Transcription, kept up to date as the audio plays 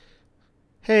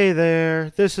Hey there,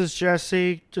 this is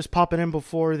Jesse, just popping in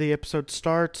before the episode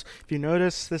starts. If you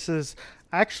notice, this is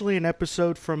actually an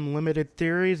episode from Limited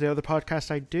Theories, the other podcast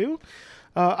I do.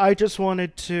 I just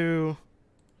wanted to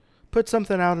put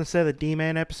something out instead of the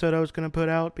D-Man episode I was going to put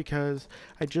out because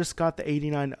I just got the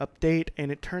 89 update,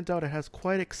 and it turns out it has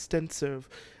quite extensive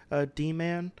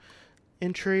D-Man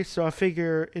entry, so I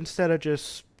figure instead of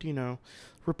just,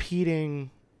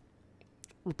 repeating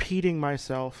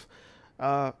myself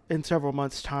in several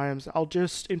months' times, I'll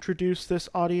just introduce this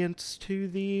audience to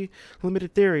the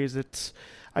Limited Theories.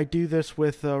 I do this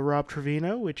with Rob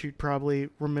Trevino, which you'd probably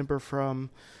remember from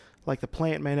like the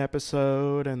Plant Man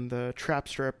episode and the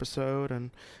Trapster episode and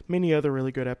many other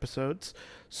really good episodes.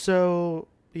 So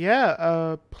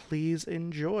yeah, please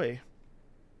enjoy.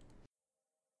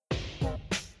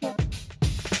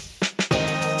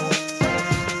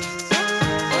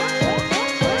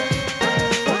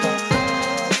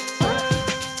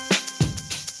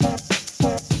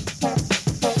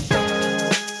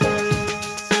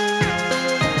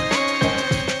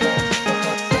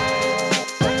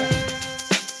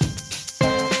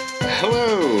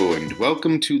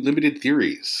 Welcome to Limited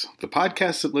Theories, the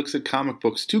podcast that looks at comic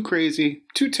books too crazy,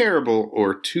 too terrible,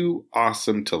 or too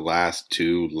awesome to last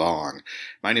too long.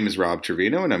 My name is Rob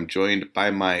Trevino, and I'm joined by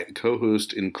my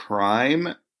co-host in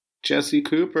crime, Jesse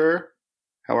Cooper.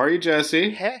 How are you,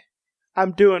 Jesse? Hey,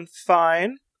 I'm doing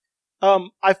fine.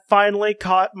 I finally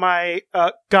got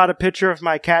a picture of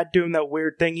my cat doing that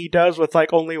weird thing he does with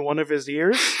like only one of his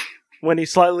ears when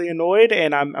he's slightly annoyed,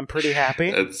 and I'm pretty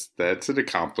happy. That's an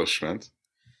accomplishment.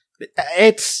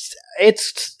 I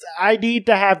need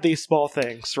to have these small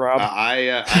things, Rob.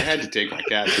 I had to take my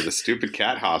cat to the stupid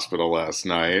cat hospital last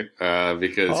night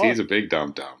because he's a big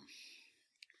dum-dum.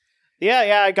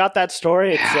 Yeah, I got that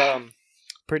story. It's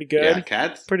pretty good. Yeah,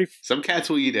 cats. Some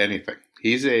cats will eat anything.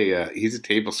 He's a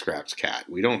table scraps cat.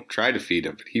 We don't try to feed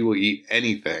him, but he will eat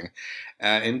anything,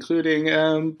 including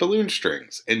balloon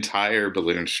strings, entire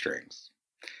balloon strings.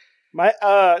 My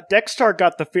Dexter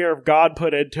got the fear of God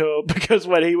put into him because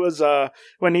when he was a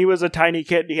tiny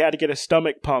kid, he had to get his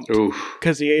stomach pumped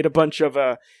because he ate a bunch of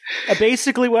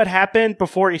basically what happened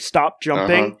before he stopped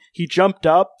jumping, he jumped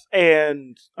up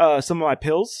and some of my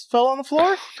pills fell on the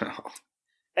floor. Oh, no.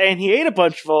 And he ate a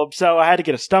bunch of them, so I had to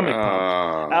get a stomach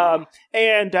pump.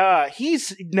 And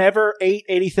he's never ate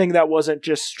anything that wasn't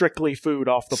just strictly food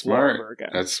off the floor ever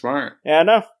again. That's smart. Yeah,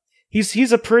 no,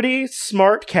 he's a pretty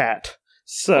smart cat.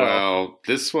 So, well,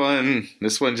 this one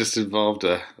just involved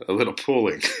a little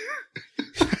pulling,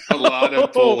 a lot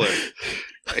of pulling.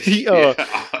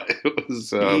 It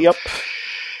was. Yep.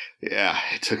 Yeah,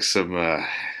 it took some.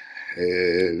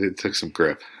 It took some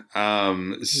grip.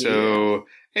 Anywho,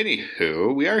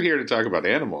 we are here to talk about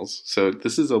animals, so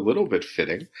this is a little bit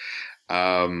fitting.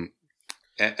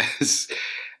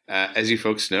 As you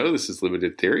folks know, this is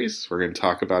Limited Theories. We're going to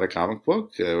talk about a comic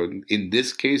book. In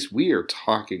this case, we are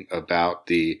talking about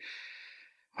it's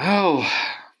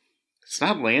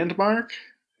not Landmark.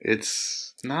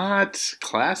 It's not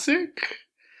classic.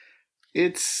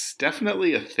 It's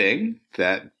definitely a thing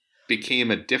that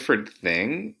became a different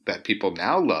thing that people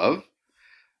now love.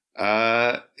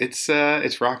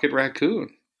 It's Rocket Raccoon.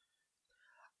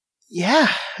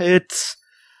 Yeah, it's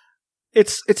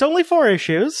only 4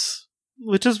 issues,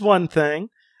 which is one thing.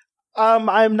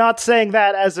 I'm not saying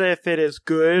that as if it is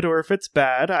good or if it's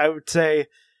bad. I would say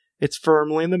it's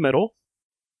firmly in the middle.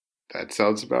 That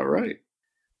sounds about right.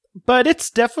 But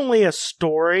it's definitely a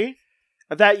story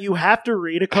that you have to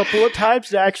read a couple of times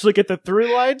to actually get the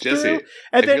through lines Jesse, through.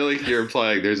 I feel like you're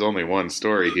implying there's only one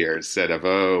story here instead of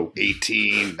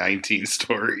 18, 19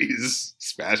 stories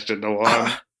smashed into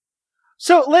one.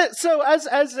 So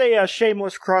as a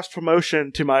shameless cross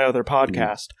promotion to my other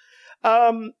podcast,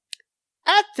 at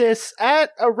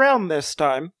around this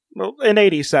time, well, in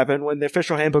 '87, when the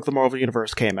official handbook of the Marvel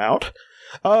Universe came out,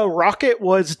 Rocket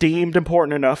was deemed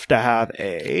important enough to have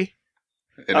an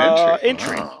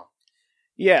entry. Wow.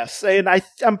 Yes, and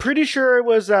I'm pretty sure it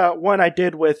was one I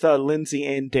did with Lindsay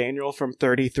and Daniel from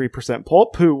 33%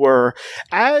 Pulp, who were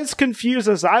as confused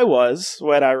as I was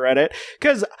when I read it.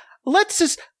 Because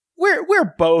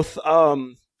we're both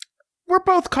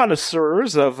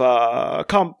connoisseurs of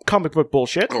comic book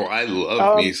bullshit. Oh, I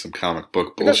love me some comic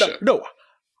book bullshit. No,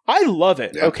 I love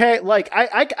it. Yeah. Okay, like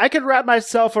I could wrap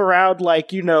myself around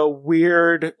like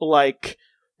weird like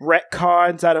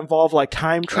retcons that involve like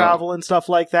time travel and stuff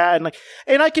like that,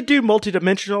 and I could do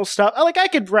multidimensional stuff. Like I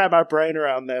could wrap my brain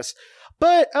around this,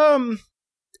 but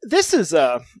this is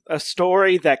a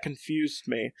story that confused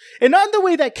me, and not in the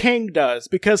way that Kang does,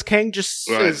 because Kang just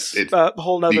is a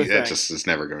whole nother thing. That just is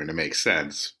never going to make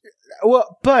sense.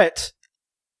 Well, but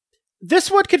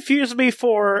this would confuse me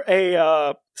for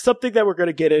a something that we're going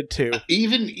to get into.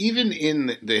 Even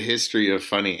in the history of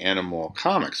Funny Animal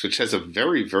Comics, which has a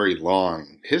very, very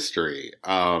long history,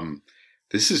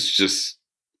 this is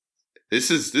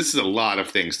a lot of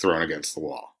things thrown against the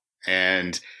wall,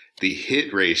 and the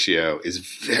hit ratio is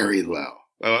very low.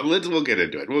 We'll get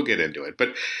into it.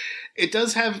 But it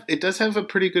does have a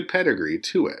pretty good pedigree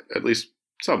to it, at least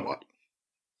somewhat.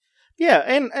 Yeah,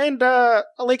 and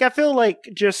like I feel like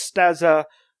just as a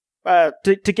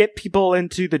to get people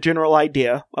into the general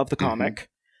idea of the comic,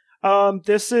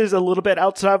 this is a little bit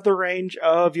outside of the range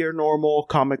of your normal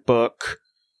comic book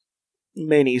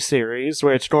mini-series,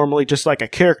 where it's normally just like a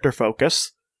character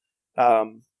focus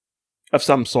of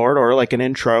some sort, or like an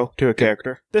intro to a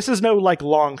character. This is no like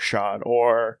long shot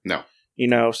or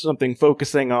something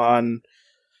focusing on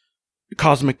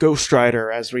Cosmic Ghost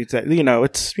Rider, as we say.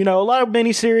 It's a lot of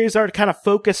miniseries are to kind of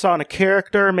focus on a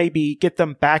character, maybe get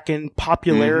them back in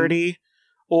popularity,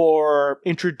 or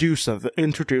introduce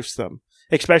them,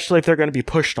 especially if they're going to be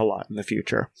pushed a lot in the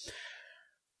future.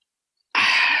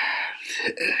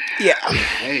 Yeah.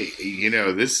 Hey,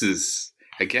 this is,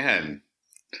 again,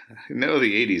 I know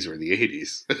the 80s were the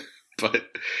 80s,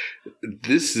 but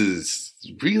this is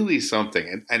really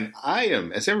something. And I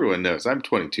am, as everyone knows, I'm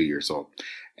 22 years old.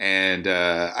 And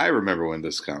I remember when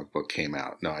this comic book came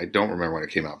out. No, I don't remember when it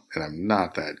came out, and I'm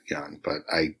not that young, but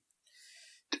I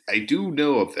do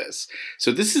know of this.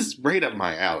 So this is right up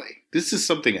my alley. This is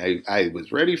something I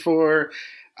was ready for.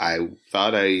 I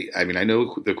thought I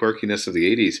know the quirkiness of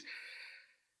the 80s.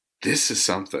 This is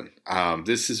something.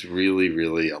 This is really,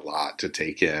 really a lot to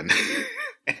take in.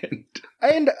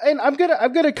 and I'm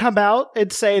gonna come out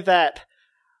and say that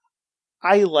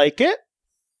I like it.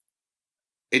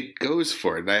 It goes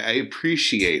for it. I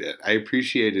appreciate it. I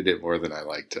appreciated it more than I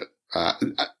liked it.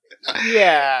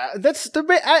 Yeah,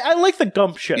 I like the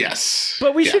gumption. Yes,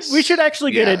 but we should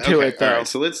actually get into it though. All right,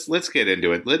 so let's get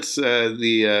into it.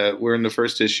 We're in the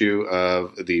first issue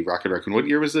of the Rocket Raccoon. What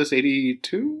year was this?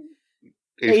 82?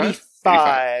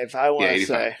 85, I want to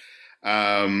say.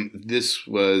 This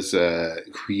was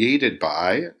created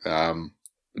by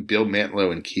Bill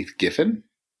Mantlo and Keith Giffen,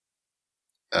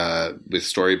 with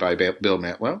story by Bill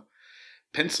Mantlo.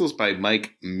 Pencils by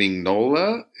Mike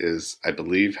Mignola is, I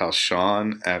believe, how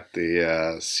Sean at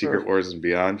the Secret Wars and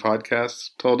Beyond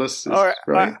podcast told us.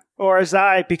 Or as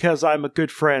because I'm a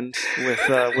good friend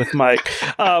with Mike,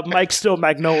 Mike Steel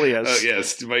Magnolias. Oh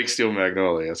yes, Mike Steel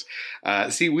Magnolias.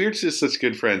 See, we're just such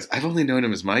good friends. I've only known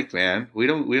him as Mike, man. We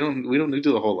don't need to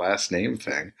do the whole last name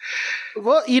thing.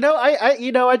 Well,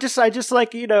 I just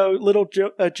like little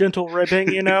gentle ribbing.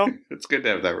 It's good to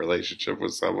have that relationship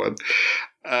with someone.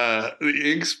 The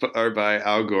inks are by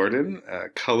Al Gordon,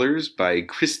 colors by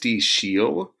Christy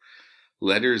Scheel,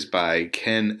 letters by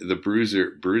Ken the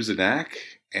Bruiser Bruzenak,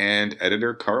 and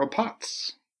editor Carl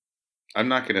Potts. I'm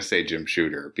not going to say Jim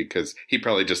Shooter because he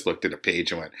probably just looked at a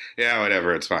page and went, "Yeah,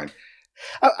 whatever, it's fine."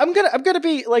 I'm gonna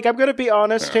be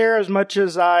honest here. As much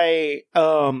as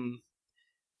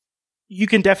you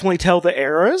can definitely tell the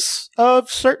eras of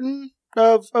certain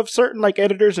like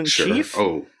editors in chief.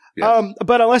 Oh. Yes.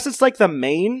 But unless it's like the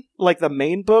main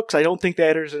books, I don't think the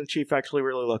editors in chief actually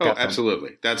really look at them.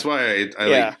 Absolutely. That's why I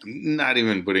like not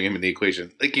even putting him in the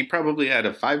equation. Like he probably had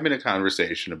a 5-minute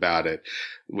conversation about it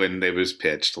when it was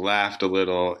pitched, laughed a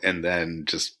little, and then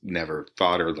just never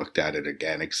thought or looked at it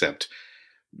again, except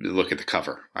look at the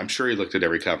cover. I'm sure he looked at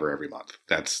every cover every month.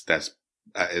 That's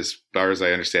as far as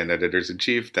I understand editors in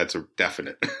chief, that's a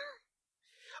definite.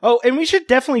 Oh, and we should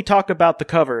definitely talk about the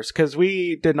covers because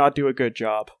we did not do a good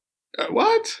job.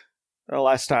 What?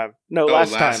 Last time. No,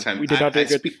 last time. We did not do a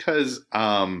good... because,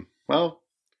 I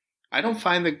don't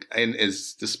find and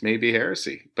this may be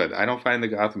heresy, but I don't find the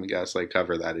Gotham and Gaslight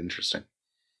cover that interesting.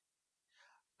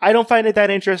 I don't find it that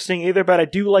interesting either, but I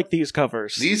do like these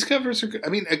covers. These covers are good. I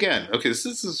mean, again, okay, this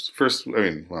is this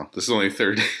is only the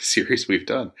third series we've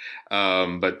done.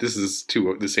 But this is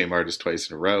the same artist twice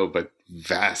in a row, but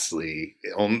vastly,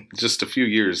 just a few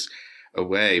years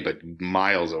away, but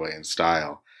miles away in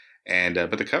style. And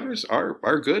but the covers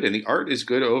are good, and the art is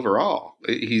good overall.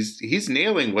 He's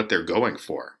nailing what they're going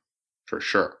for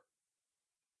sure.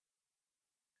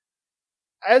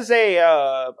 As a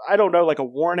I don't know, like a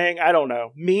warning, I don't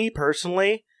know. Me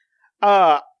personally,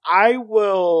 I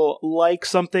will like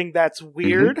something that's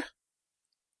weird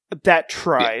that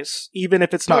tries, even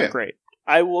if it's not great.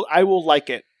 I will like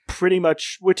it pretty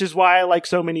much, which is why I like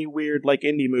so many weird like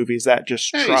indie movies that just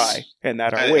try and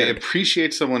that are weird. I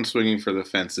appreciate someone swinging for the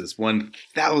fences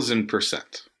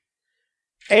 1,000%.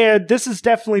 And this is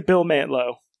definitely Bill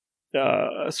Mantlo.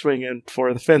 swinging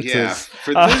for the fences. Yeah,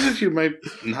 for those of you who might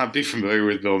not be familiar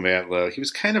with Bill Mantlo, he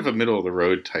was kind of a middle of the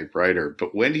road type writer.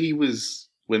 But when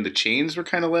the chains were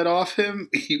kind of let off him,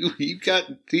 he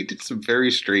did some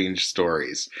very strange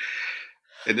stories,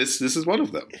 and this is one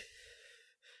of them.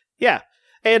 Yeah,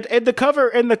 and the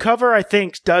cover I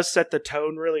think does set the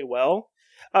tone really well.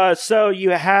 So you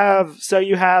have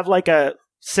like a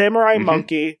samurai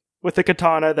monkey with a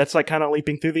katana that's like kind of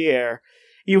leaping through the air.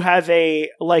 You have a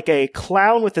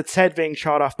clown with its head being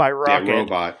shot off by Rocket. Yeah,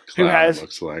 robot clown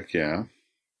looks like, yeah.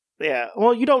 Yeah,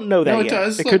 well, you don't know that yet. It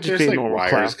does. It could just be a like normal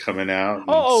wires clown. coming out.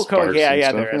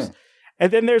 Yeah, there is.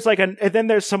 And then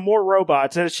there's some more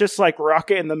robots, and it's just like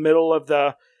Rocket in the middle of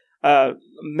the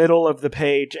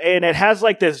page, and it has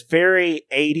like this very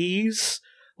 80s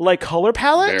like color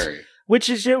palette. Very. Which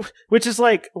is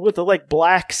like with the like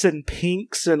blacks and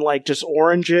pinks and like just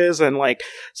oranges and like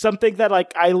something that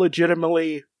like I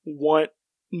legitimately want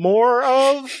more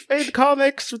of in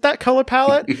comics with that color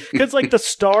palette, because like the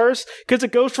stars, because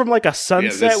it goes from like a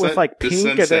sunset with like pink.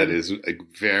 The sunset is like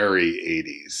very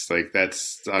 80s. Like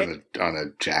that's on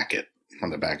a jacket. On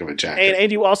the back of a jacket.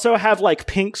 And you also have like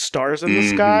pink stars in the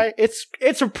sky. It's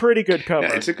a pretty good cover.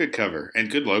 Yeah, it's a good cover and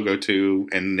good logo too.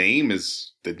 And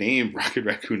the name Rocket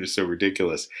Raccoon is so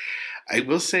ridiculous. I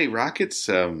will say Rocket's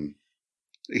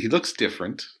he looks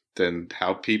different than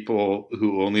how people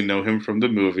who only know him from the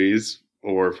movies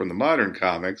or from the modern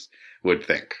comics would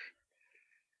think.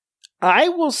 I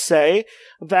will say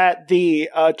that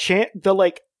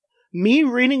me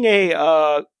reading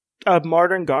a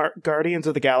modern Guardians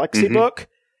of the Galaxy book,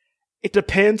 it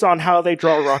depends on how they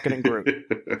draw Rocket and Groot.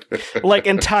 Like,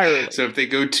 entirely. So if they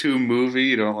go too movie,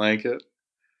 you don't like it?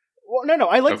 Well, no,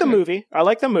 I like the movie. I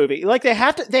like the movie. Like, they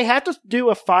have to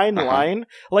do a fine line.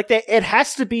 Like, it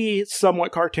has to be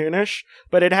somewhat cartoonish,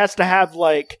 but it has to have,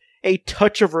 like, a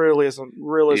touch of realism to the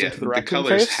raccoon face. The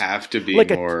colors have to be like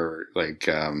more,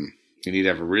 you need to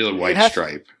have a real white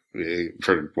stripe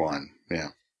for one. Yeah.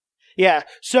 Yeah,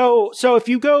 so if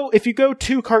you go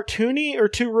too cartoony or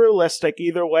too realistic,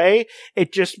 either way,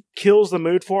 it just kills the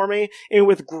mood for me. And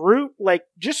with Groot, like,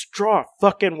 just draw a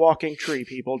fucking walking tree,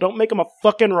 people. Don't make him a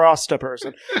fucking Rasta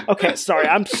person. Okay, sorry,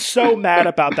 I'm so mad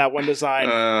about that one design.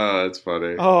 Oh, that's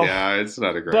funny. Oh, yeah, it's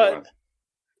not a great one.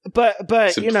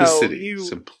 But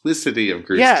simplicity of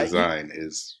Groot's design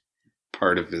is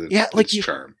part of its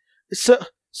charm.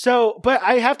 So, but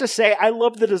I have to say, I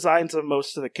love the designs of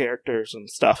most of the characters and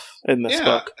stuff in this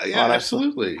book. Yeah,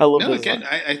 absolutely. I love the design.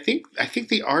 Again, I think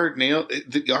the art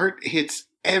hits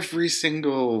every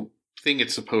single thing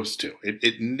it's supposed to.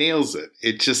 It nails it.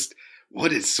 It just,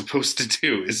 what it's supposed to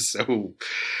do is so,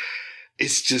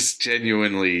 it's just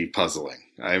genuinely puzzling.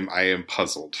 I am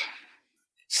puzzled.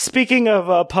 Speaking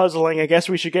of puzzling, I guess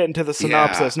we should get into the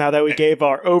synopsis now that we gave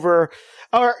our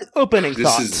opening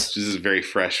thoughts. This is very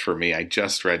fresh for me. I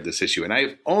just read this issue, and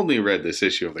I've only read this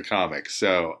issue of the comic,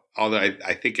 so although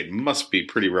I think it must be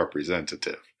pretty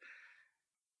representative.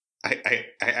 I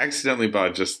accidentally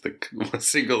bought just the one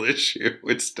single issue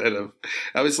instead of...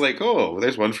 I was like, oh,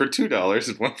 there's one for $2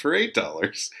 and one for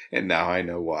 $8, and now I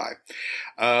know why.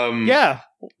 Yeah,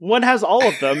 one has all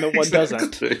of them and one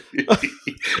doesn't.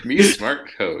 Me, smart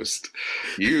host.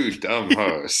 You, dumb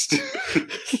host.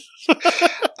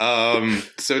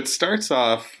 So it starts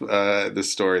off the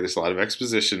story. There's a lot of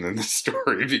exposition in the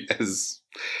story because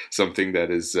something that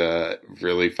is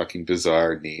really fucking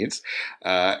bizarre needs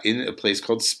in a place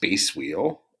called Space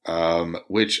Wheel,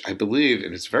 which I believe,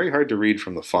 and it's very hard to read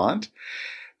from the font,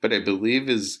 but I believe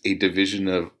is a division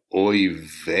of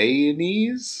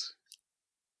Oiveanese.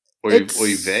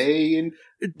 Oivean.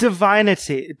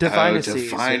 Divinity.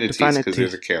 Divinities, because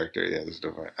there's a character. Yeah, there's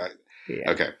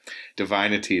Okay,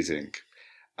 Divinities Inc.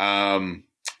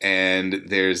 And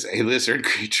there's a lizard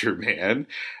creature man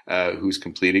who's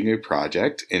completing a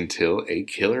project until a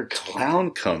killer clown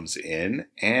comes in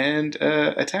and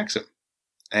attacks him.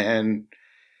 And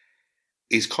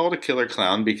he's called a killer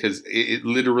clown because it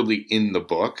literally in the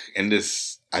book, and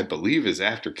this, I believe, is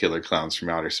after Killer Clowns from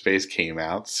Outer Space came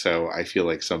out, so I feel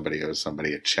like somebody owes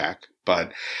somebody a check.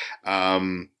 But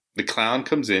the clown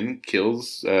comes in,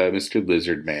 kills Mr.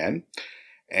 Lizard Man,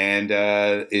 and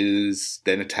is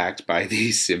then attacked by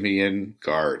the Simian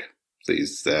Guard,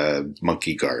 these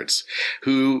monkey guards,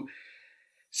 who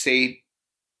say...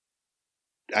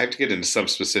 I have to get into some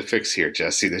specifics here,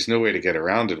 Jesse. There's no way to get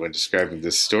around it when describing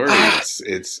this story.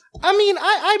 It's. I mean,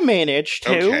 I managed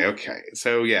to. Okay.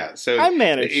 So yeah, I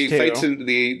managed he fights in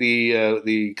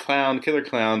the killer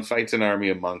clown fights an army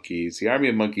of monkeys. The army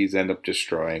of monkeys end up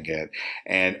destroying it,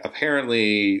 and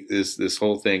apparently this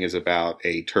whole thing is about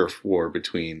a turf war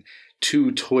between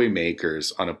two toy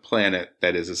makers on a planet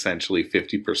that is essentially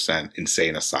 50%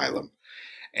 insane asylum.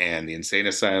 And the insane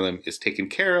asylum is taken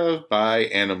care of by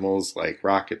animals like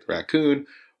Rocket the raccoon,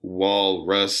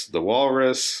 Walrus the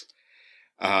walrus,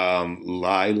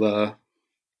 Lila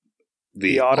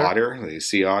the otter, the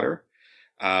sea otter,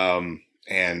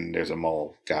 and there's a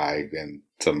mole guy and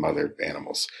some other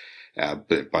animals,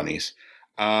 bunnies.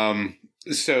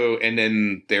 And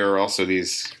then there are also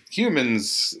these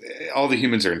humans. All the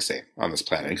humans are insane on this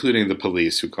planet, including the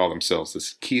police, who call themselves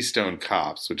the Keystone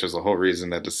Cops, which is the whole reason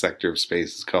that the sector of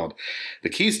space is called the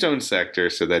Keystone Sector,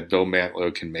 so that Bill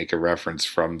Mantlo can make a reference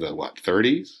from the,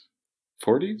 30s?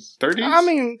 40s? 30s? I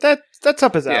mean, that's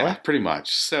up his alley. Yeah, pretty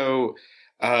much. So,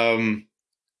 we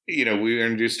were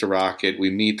introduced to Rocket.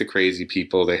 We meet the crazy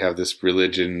people. They have this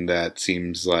religion that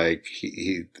seems like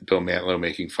Bill Mantlo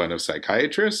making fun of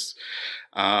psychiatrists,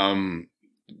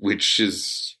 which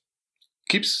is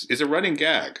a running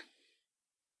gag.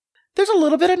 There's a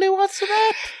little bit of nuance to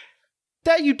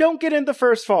that you don't get in the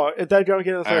first issue.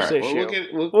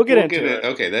 We'll get into it.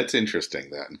 Okay, that's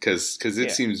interesting then, because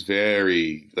it seems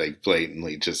very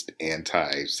blatantly just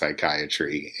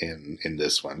anti-psychiatry in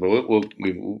this one, but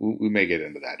we may get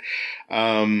into that.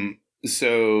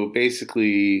 So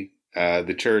basically,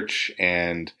 the church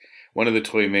and one of the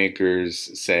toy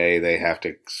makers say they have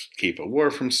to keep a war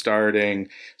from starting.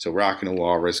 So Rock and the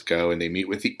Walrus go and they meet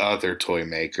with the other toy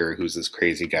maker, who's this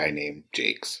crazy guy named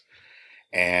Jakes.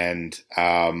 And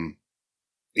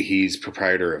he's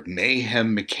proprietor of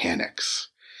Mayhem Mechanics.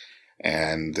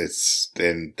 And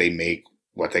then they make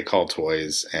what they call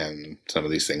toys, and some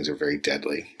of these things are very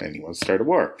deadly, and he wants to start a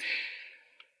war.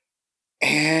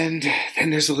 And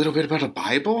then there's a little bit about a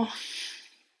Bible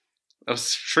of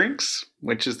shrinks,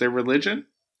 which is their religion.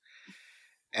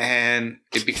 And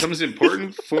it becomes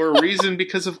important for a reason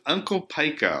because of Uncle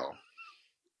Pico.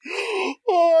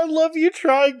 Oh, I love you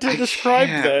trying to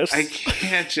describe this. I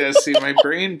can't, Jesse. My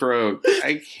brain broke.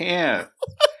 I can't.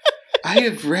 I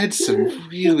have read some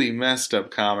really messed up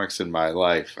comics in my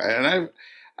life, and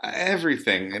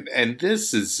everything. And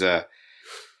this is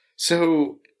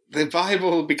so the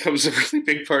Bible becomes a really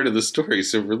big part of the story.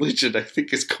 So religion, I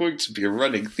think, is going to be a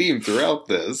running theme throughout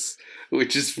this,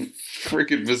 which is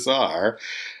freaking bizarre.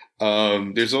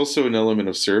 There's also an element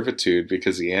of servitude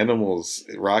because the animals,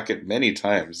 Rocket many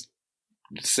times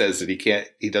says that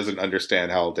he doesn't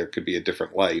understand how there could be a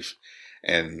different life,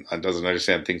 and doesn't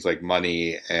understand things like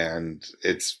money, and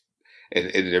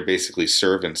they're basically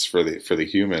servants for the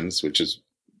humans, which is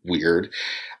weird.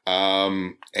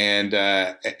 Everybody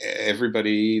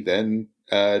then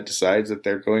decides that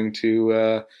they're going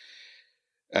to.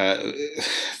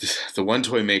 The one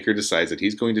toy maker decides that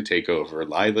he's going to take over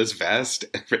Lila's vast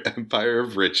empire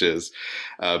of riches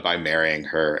by marrying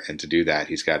her, and to do that,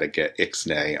 he's got to get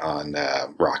Ixnay on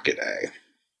Rocket A.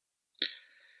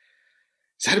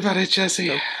 Is that about it,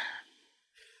 Jesse?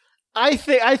 I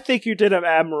think you did an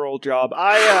admirable job.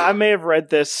 I may have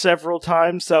read this several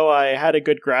times, so I had a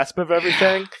good grasp of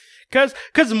everything.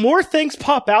 Because more things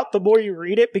pop out the more you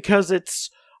read it, because it's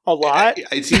a lot.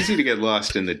 It's easy to get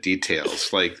lost in the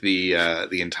details, like the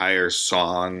entire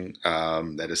song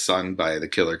that is sung by the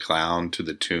Killer Clown to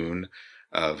the tune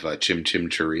of Chim Chim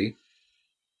Cheree.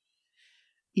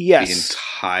 Yes, the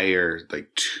entire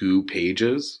 2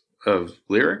 pages of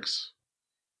lyrics.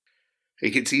 It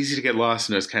gets easy to get lost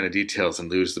in those kind of details and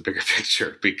lose the bigger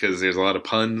picture because there's a lot of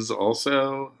puns.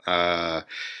 Also. The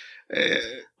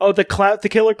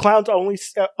Killer Clowns only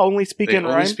speak in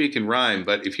rhyme? Only speak in rhyme,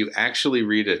 but if you actually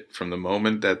read it from the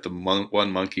moment that the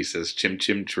one monkey says Chim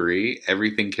Chim Cheree,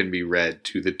 everything can be read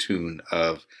to the tune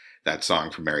of that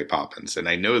song from Mary Poppins. And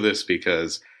I know this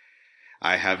because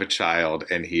I have a child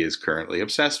and he is currently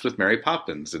obsessed with Mary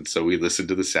Poppins, and so we listen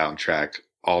to the soundtrack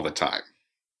all the time.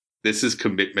 This is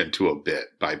Commitment to a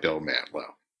Bit by Bill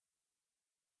Mantlo.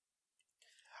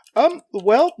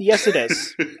 Well, yes, it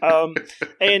is.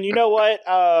 And you know what?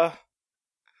 I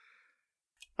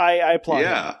applaud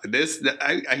him.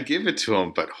 I give it to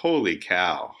him, but holy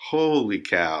cow.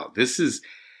 This is,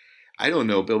 I don't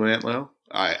know Bill Mantlo.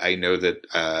 I know that,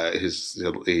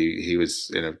 he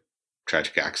was in a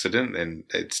tragic accident and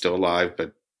it's still alive,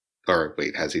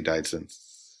 has he died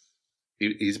since?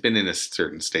 He's been in a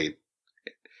certain state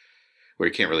where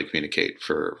he can't really communicate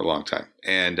for a long time.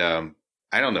 And,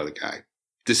 I don't know the guy.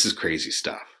 This is crazy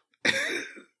stuff.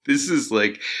 This is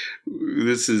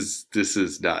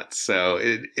nuts. So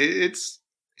it's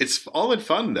all in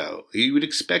fun though. You would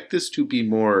expect this to be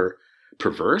more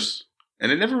perverse,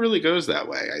 and it never really goes that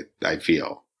way. I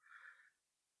feel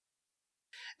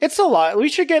it's a lot. We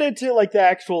should get into the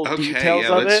actual details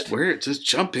of it. Just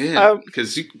jump in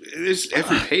because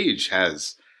every page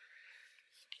has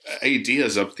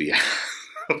ideas up the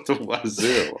up the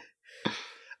wazoo.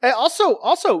 And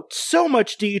also, so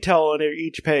much detail on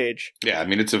each page. Yeah, I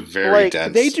mean it's a very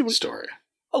dense story.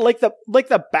 Like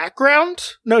the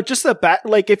background. No, just the back.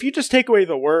 Like if you just take away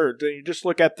the words and you just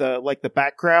look at the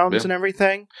backgrounds and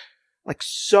everything, like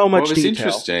so much detail. Well, it's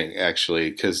interesting actually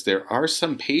because there are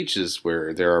some pages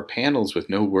where there are panels with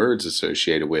no words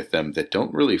associated with them that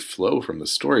don't really flow from the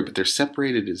story, but they're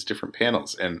separated as different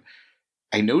panels, and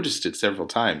I noticed it several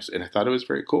times, and I thought it was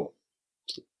very cool.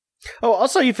 Oh,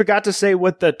 also, you forgot to say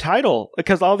what the title,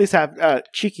 because all these have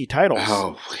cheeky titles.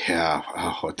 Oh, yeah.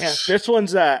 Oh, yeah. This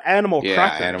one's Animal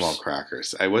Crackers. Yeah, Animal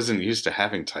Crackers. I wasn't used to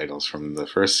having titles from the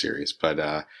first series,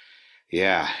 but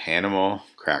yeah, Animal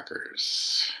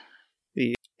Crackers.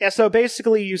 Yeah, so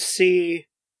basically you see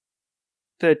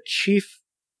the Chief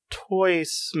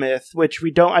Toysmith, which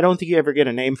I don't think you ever get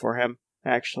a name for him,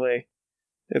 actually,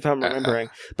 if I'm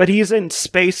remembering. But he's in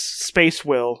Space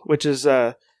Will, which is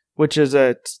a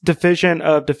division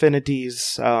of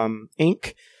Divinity's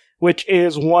Inc., which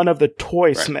is one of the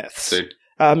toy smiths.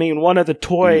 I mean, one of the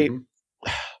toy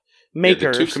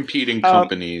makers. The two competing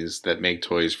companies that make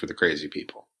toys for the crazy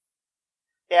people.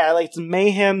 Yeah, like it's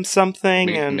Mayhem something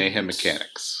and Mayhem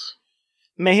Mechanics.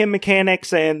 Mayhem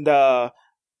Mechanics and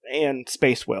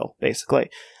Space Will, basically.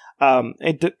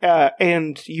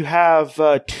 And you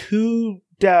have two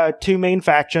main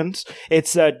factions.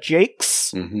 It's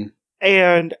Jake's. Mm-hmm.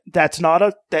 And that's not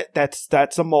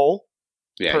that's a mole.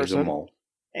 Yeah, person. He's a mole.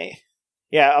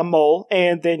 Yeah, a mole.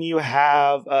 And then you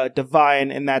have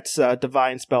Divine, and that's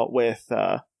Divine spelt with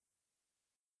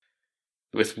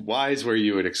Y's where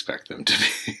you would expect them to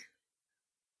be.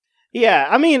 Yeah,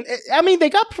 I mean, they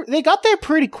got there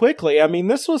pretty quickly. I mean,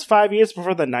 this was 5 years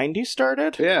before the 90s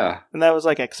started. Yeah, and that was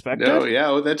like expected. No,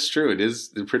 yeah, that's true. It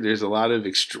is. There's a lot of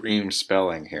extreme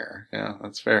spelling here. Yeah,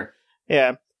 that's fair.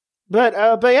 Yeah. But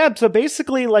yeah, so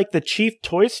basically, like the chief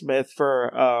toysmith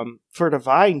for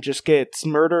Divine just gets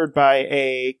murdered by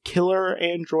a killer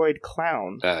android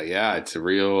clown. Yeah, it's a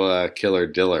real killer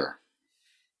diller.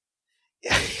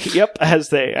 Yep,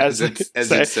 as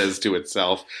it says to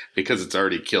itself because it's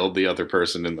already killed the other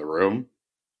person in the room.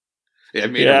 I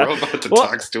mean, a robot that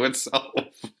talks to itself.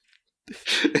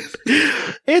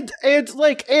 It's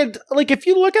like if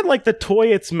you look at like the toy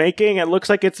it's making, it looks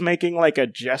like it's making like a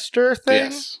gesture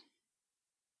thing. Yes.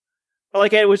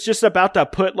 Like it was just about to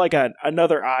put like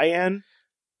another eye in,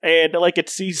 and like it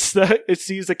sees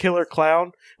the killer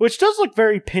clown, which does look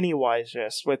very Pennywise,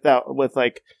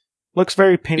 looks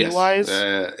very Pennywise.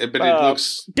 Yes. But it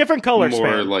looks different colors,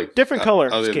 more like different color.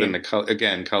 Other scheme. than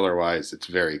the color wise, it's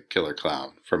very Killer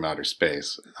Clown from outer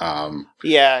space.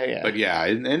 Yeah. But yeah,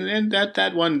 and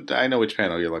that one, I know which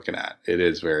panel you're looking at. It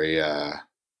is very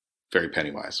very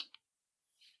Pennywise.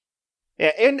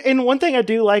 Yeah, and one thing I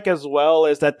do like as well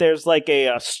is that there's like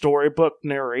a storybook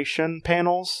narration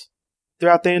panels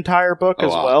throughout the entire book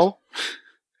as well.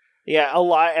 Yeah, a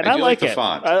lot, and I like the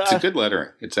font. It's a good lettering.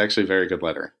 It's actually very good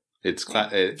lettering. It's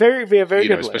very, very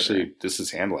good. Especially lettering. This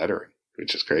is hand lettering,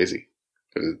 which is crazy.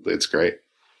 It's great.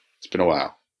 It's been a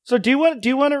while. So do you want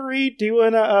to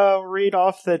read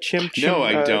off the Chim Chim? No,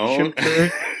 I don't.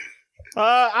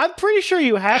 I'm pretty sure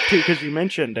you have to because you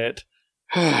mentioned it.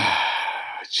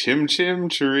 Chim Chim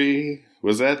Tree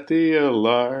was at the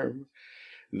alarm.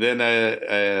 Then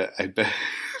I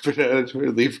better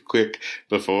leave quick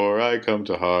before I come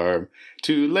to harm.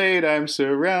 Too late, I'm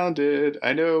surrounded.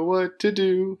 I know what to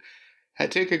do. I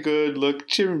take a good look,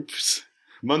 chimps.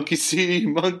 Monkey see,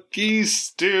 monkey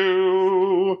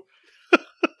stew.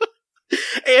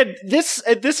 And this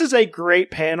is a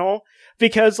great panel.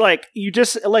 Because like you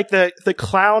just like the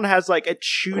clown has like it's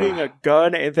shooting a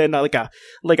gun and then like a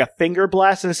finger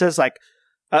blast and it says like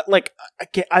I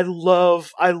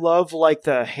love like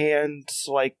the hand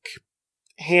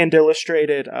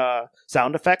illustrated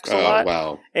sound effects a lot.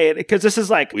 Wow! And because this is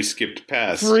like we skipped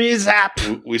past free zap.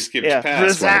 We skipped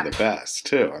past one of the best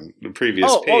too on the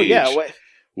previous page. Oh yeah,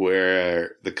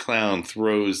 where the clown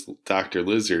throws Dr.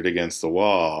 Lizard against the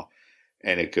wall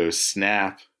and it goes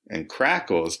snap and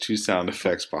crackles, two sound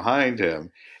effects behind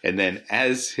him. And then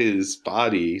as his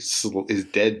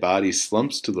dead body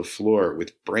slumps to the floor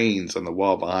with brains on the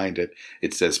wall behind it,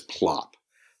 it says plop.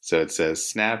 So it says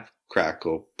snap,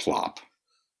 crackle, plop.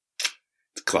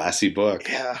 It's a classy book.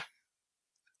 Yeah.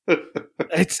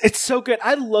 It's so good.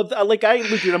 I love that. Like, I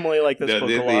legitimately like this book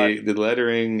a lot. The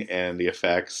lettering and the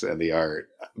effects and the art.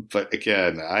 But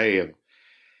again, I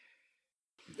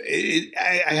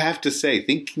have to say,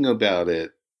 thinking about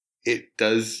it, it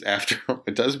does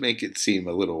make it seem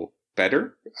a little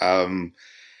better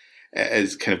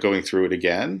as kind of going through it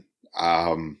again.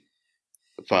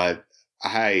 But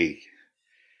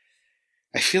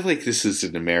I feel like this is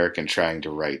an American trying to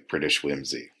write British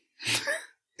whimsy.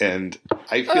 And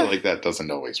I feel like that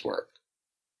doesn't always work.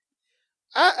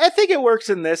 I think it works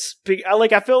in this.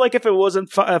 Like, I feel like if it wasn't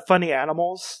a Funny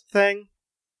Animals thing,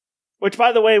 which,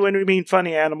 by the way, when we mean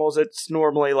Funny Animals, it's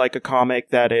normally like a comic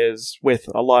that is with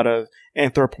a lot of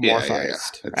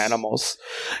anthropomorphized animals.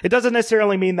 It doesn't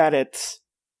necessarily mean that it's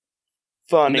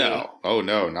funny. No. Oh,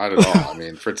 no, not at all. I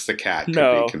mean, Fritz the Cat could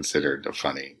be considered a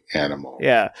funny animal.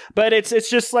 Yeah, but it's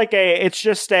just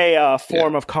a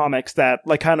form of comics that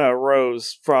like kind of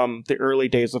arose from the early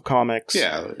days of comics.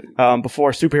 Yeah.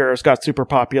 Before superheroes got super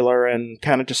popular and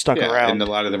kind of just stuck around. And a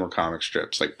lot of them were comic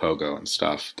strips like Pogo and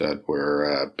stuff that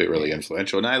were really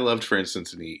influential. And I loved, for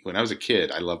instance, when I was a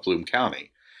kid, I loved Bloom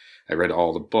County. I read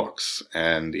all the books,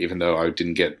 and even though I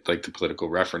didn't get like the political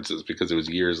references because it was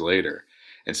years later.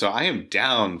 And so I am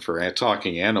down for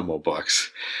talking animal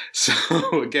books.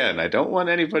 So again, I don't want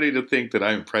anybody to think that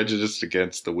I'm prejudiced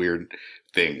against the weird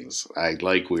things. I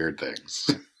like weird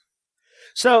things.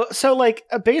 So like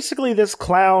basically this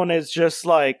clown is just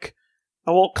like,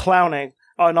 clowning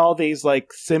on all these like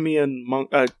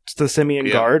the Simian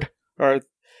Guard, but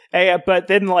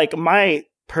then like my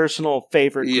personal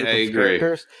favorite group of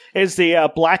characters is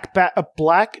the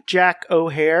Black Jack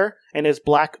O'Hare and his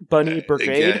Black Bunny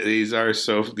Brigade. They're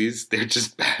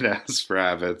just badass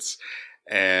rabbits,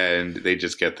 and they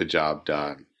just get the job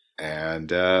done. And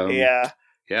they're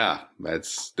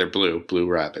blue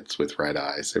rabbits with red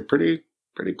eyes. They're pretty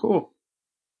cool.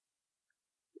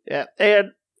 Yeah,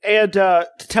 and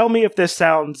tell me if this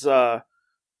sounds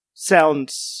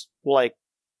like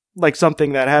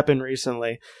something that happened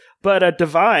recently. But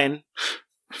Divine,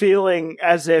 feeling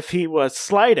as if he was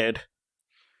slighted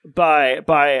by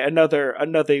another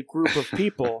group of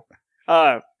people,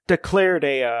 declared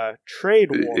a trade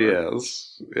war.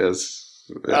 Yes.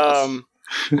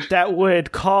 That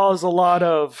would cause a lot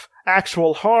of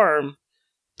actual harm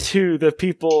to the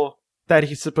people that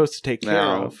he's supposed to take care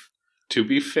of. To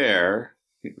be fair,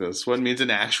 this one means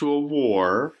an actual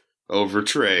war over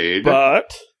trade,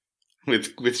 but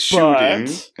with shooting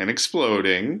and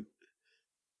exploding.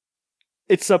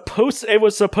 It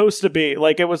was supposed to be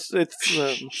like it's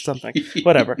something,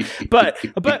 whatever. But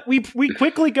we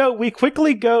quickly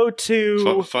go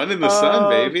to fun in the sun,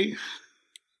 baby.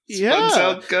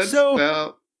 Yeah. Guns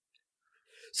out.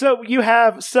 So you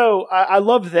have I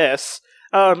love this.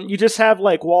 You just have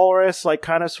like Walrus like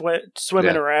kind of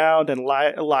swimming around, and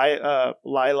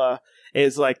Lila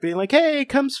is like being like, "Hey,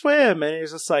 come swim," and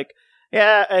he's just like.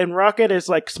 Yeah, and Rocket is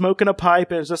like smoking a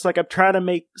pipe, and it's just like, I'm trying to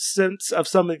make sense of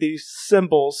some of these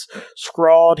symbols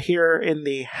scrawled here in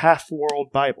the Half-World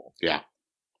Bible. Yeah.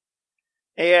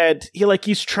 And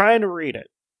he's trying to read it.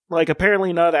 Like,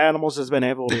 apparently none of the animals has been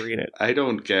able to read it. I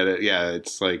don't get it. Yeah,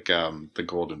 it's like the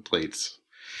golden plates.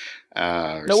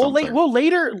 Later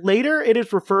it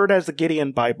is referred as the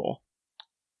Gideon Bible.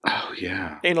 Oh,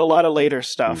 yeah. In a lot of later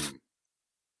stuff.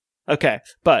 Okay,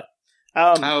 but...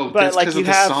 that's because of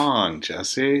the song,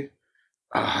 Jesse.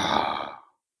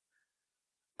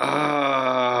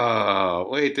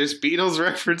 Wait, there's Beatles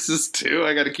references too.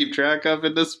 I got to keep track of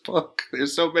in this book.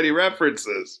 There's so many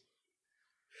references.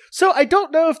 So I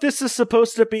don't know if this is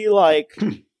supposed to be like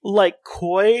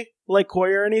coy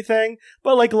or anything,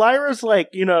 but like Lyra's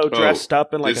like dressed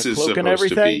up in like a cloak and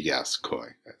everything. To be, yes, coy,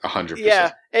 100%.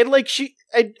 Yeah, and like she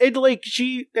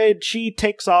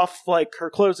takes off like her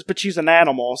clothes, but she's an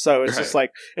animal, so it's just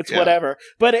like it's whatever.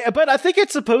 But I think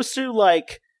it's supposed to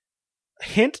like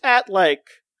hint at like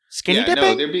skinny dipping.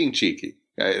 No, they're being cheeky.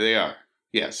 They are.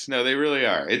 Yes, no, they really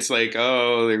are. It's like,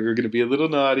 oh, they're going to be a little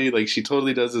naughty. Like, she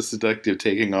totally does a seductive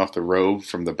taking off the robe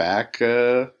from the back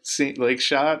scene, like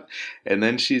shot, and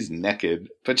then she's naked,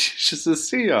 but she's just a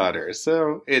sea otter,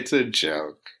 so it's a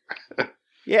joke.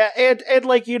 Yeah, and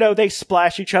like, they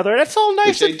splash each other, and it's all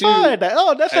nice and fun.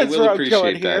 Oh, that's where I'm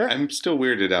going here. I'm still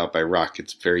weirded out by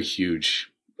Rocket's very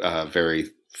huge,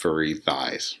 very furry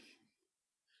thighs.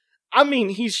 I mean,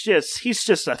 he's just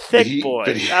a thick boy.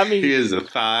 He is a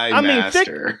thigh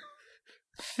master.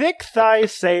 Thick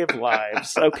thighs save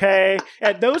lives, okay?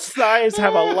 And those thighs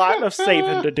have a lot of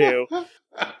saving to do.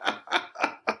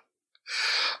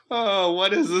 Oh,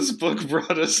 what has this book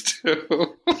brought us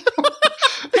to?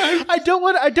 I don't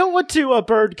want to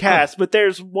birdcast, but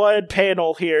there's one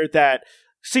panel here that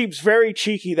seems very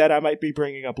cheeky that I might be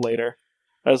bringing up later.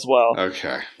 As well.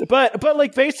 Okay. But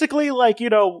like basically like,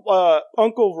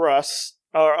 Uncle Russ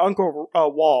or Uncle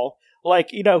Wall, like,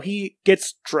 he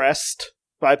gets dressed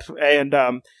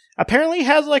and apparently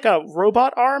has like a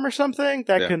robot arm or something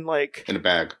that can like in a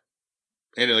bag.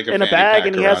 And like in a bag,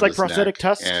 and he has like prosthetic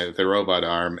tusks. And the robot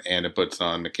arm, and it puts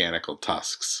on mechanical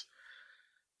tusks.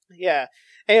 Yeah,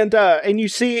 and you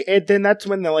see, and then that's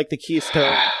when the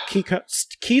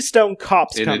Keystone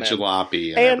cops in come a jalopy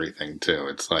and everything too.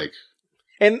 It's like,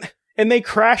 and they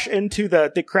crash into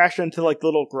like the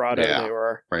little grotto Yeah. they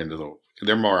were. right into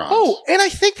they're morons. Oh, and I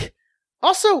think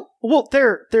also, well,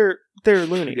 they're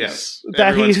loonies. yes, That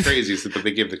everyone's he's- crazy, but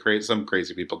they give some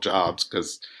crazy people jobs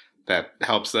because that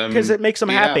helps them, because it makes them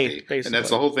be happy, basically. And that's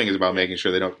the whole thing, is about making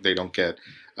sure they don't get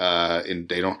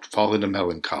they don't fall into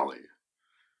melancholy.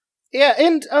 Yeah,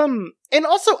 and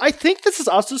also I think this is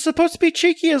also supposed to be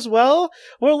cheeky as well.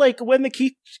 Where like when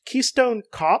the Keystone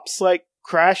cops like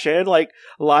crash in, like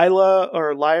Lila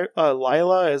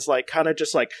is like kind of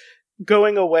just like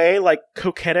going away like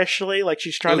coquettishly, like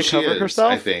she's trying to cover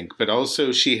herself. I think, but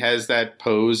also she has that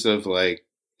pose of like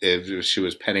if she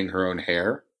was petting her own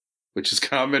hair, which is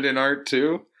common in art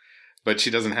too. But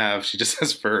she just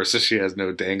has fur, so she has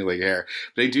no dangling hair.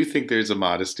 But I do think there's a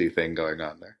modesty thing going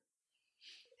on there.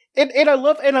 And I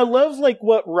love like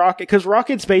what Rocket, because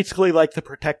Rocket's basically like the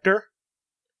protector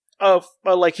of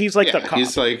like he's like the cop.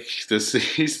 He's like this.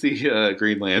 He's the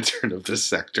Green Lantern of this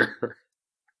sector.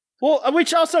 Well,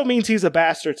 which also means he's a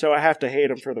bastard, so I have to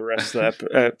hate him for the rest of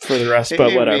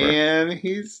but whatever. Man,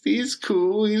 he's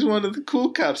cool. He's one of the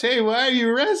cool cops. Hey, why are you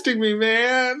arresting me,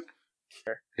 man?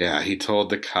 Yeah, he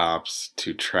told the cops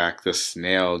to track the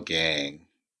Snail Gang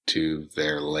to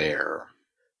their lair.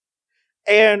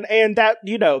 And that,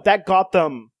 that got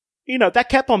them, that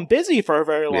kept them busy for a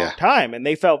very long time, and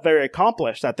they felt very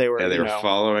accomplished that they were, they were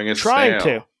following a trying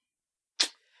snail. to.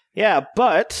 Yeah,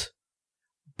 but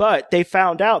they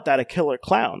found out that a killer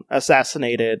clown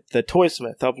assassinated the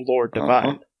toysmith of Lord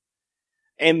Divine.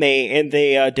 And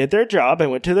they did their job and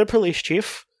went to the police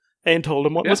chief and told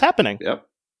him what was happening.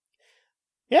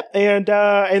 Yep, and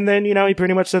then, he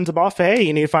pretty much sends them off, hey,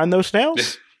 you need to find those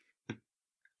snails.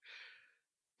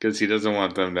 Because he doesn't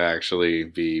want them to actually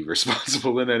be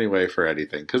responsible in any way for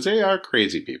anything, because they are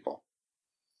crazy people.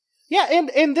 Yeah,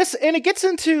 and it gets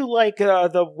into like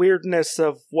the weirdness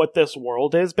of what this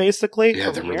world is, basically.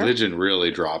 Yeah, the religion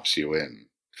really drops you in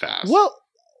fast. Well,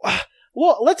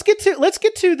 let's get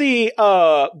to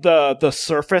the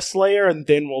surface layer, and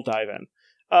then we'll dive in.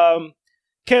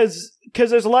 Because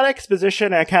there's a lot of exposition,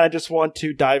 and I kind of just want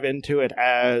to dive into it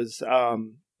as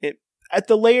at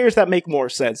the layers that make more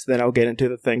sense. Then I'll get into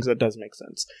the things that does make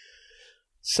sense.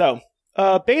 So,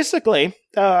 basically,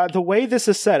 the way this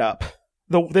is set up,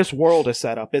 this world is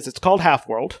set up, is it's called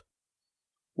Half-World,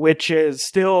 which is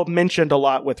still mentioned a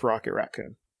lot with Rocket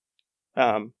Raccoon.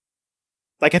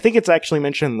 Like I think it's actually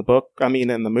mentioned in the book. I mean,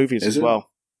 in the movies as well.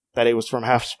 That it was from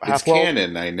Half-World. It's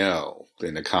canon, I know,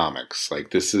 in the comics.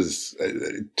 Like, this is,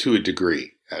 to a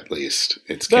degree, at least,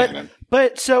 it's canon.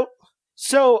 But so,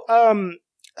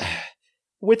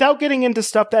 without getting into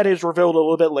stuff that is revealed a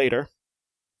little bit later,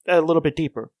 a little bit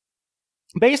deeper,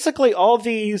 basically all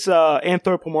these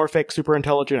anthropomorphic, super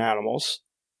intelligent animals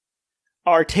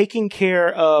are taking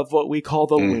care of what we call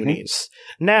the loonies.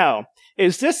 Now,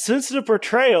 is this sensitive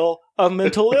portrayal of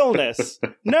mental illness?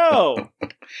 No!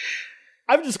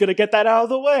 I'm just gonna get that out of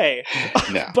the way.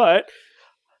 No.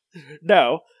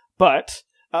 But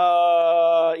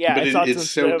it's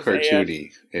so cartoony.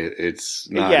 It's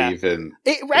not even.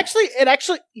 It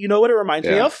actually, you know what it reminds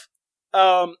me of?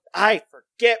 I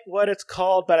forget what it's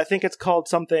called, but I think it's called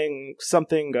something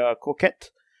coquette.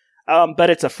 But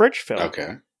it's a French film.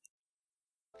 Okay.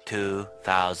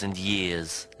 2,000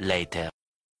 years later.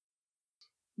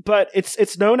 But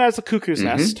it's known as a cuckoo's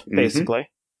nest, basically.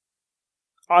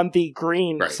 On the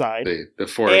green side, the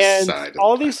forest and side.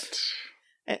 All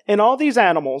these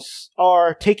animals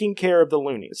are taking care of the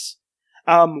loonies,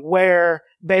 where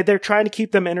they're trying to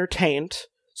keep them entertained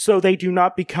so they do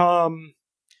not become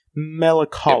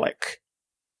melancholic.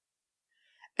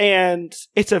 Yep. And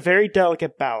it's a very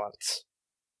delicate balance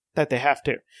that they have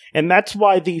to, and that's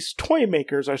why these toy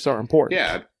makers are so important.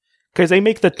 Yeah, because they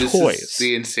make this toys. Is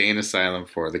the insane asylum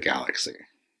for the galaxy.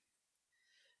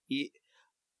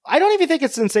 I don't even think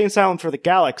it's Insane Asylum for the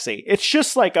Galaxy. It's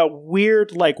just like a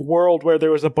weird like world where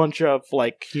there was a bunch of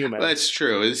like humans. That's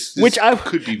true. This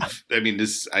could be. I mean,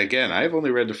 this again. I've only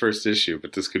read the first issue,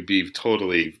 but this could be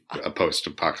totally a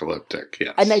post-apocalyptic.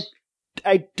 Yes, and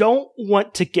I don't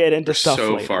want to get into stuff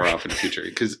so later. far off in the future,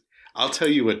 because I'll tell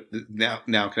you what. Now,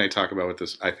 can I talk about what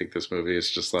this? I think this movie is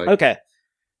just like. Okay.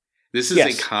 This is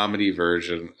a comedy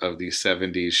version of the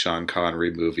 '70s Sean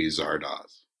Connery movie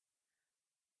Zardoz.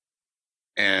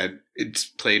 And it's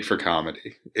played for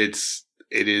comedy. It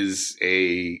is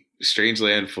a strange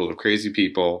land full of crazy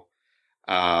people,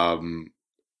 and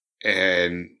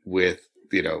with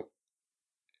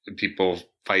people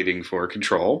fighting for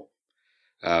control,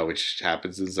 which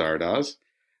happens in Zardoz.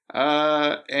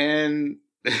 And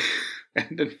and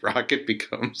then Rocket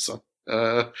becomes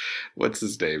what's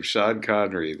his name? Sean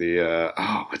Connery.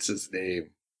 What's his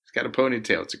name? He's got a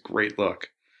ponytail. It's a great look.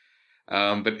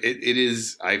 But it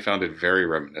is, I found it very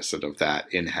reminiscent of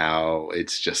that in how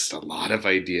it's just a lot of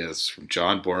ideas from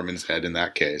John Borman's head in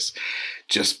that case,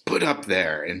 just put up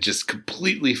there and just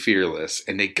completely fearless.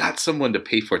 And they got someone to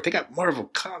pay for it. They got Marvel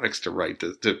Comics to write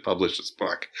to publish this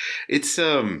book.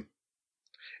 There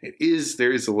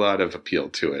is a lot of appeal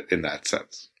to it in that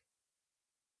sense.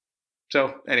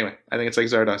 So anyway, I think it's like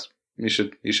Zardoz. You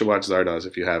should watch Zardoz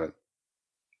if you haven't.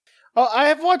 Oh, I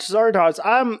have watched Zardoz.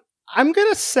 I'm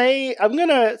gonna say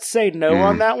no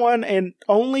on that one, and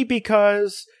only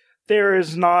because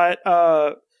there's not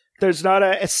a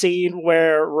scene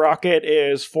where Rocket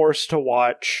is forced to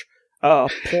watch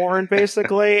porn,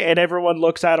 basically, and everyone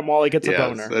looks at him while he gets a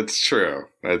boner. That's true.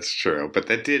 But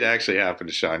that did actually happen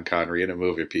to Sean Connery in a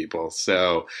movie, people.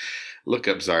 So look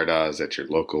up Zardoz at your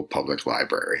local public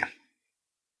library.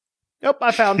 Yep,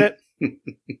 I found it.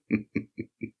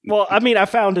 Well, I mean, I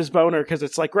found his boner because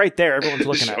it's like right there. Everyone's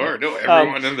looking at it. Sure, no,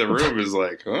 everyone in the room is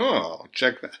like, oh,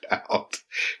 check that out.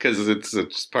 Because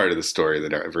it's part of the story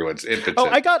that everyone's impotent.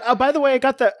 Oh, by the way, I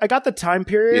got the time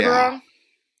period wrong.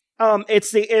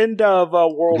 It's the end of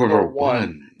World War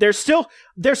One. He's still.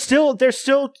 What's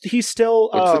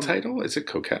the title? Is it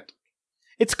Coquette?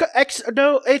 It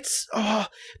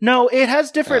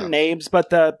has different names,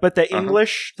 but the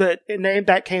English name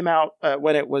that came out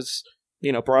when it was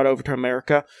brought over to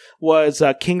America was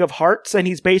King of Hearts, and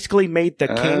he's basically made the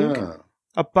king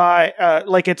by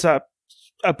it's a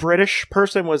British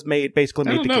person was made the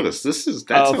king. That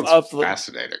sounds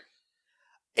fascinating.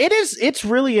 It is. It's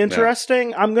really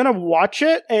interesting. I'm gonna watch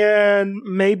it, and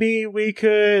maybe we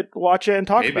could watch it and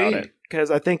talk about it because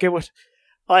I think it was.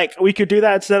 We could do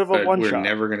that instead of a one-shot. We're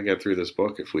never going to get through this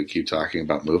book if we keep talking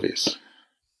about movies.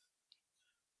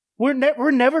 We're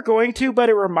never going to, but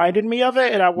it reminded me of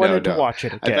it, and I wanted to watch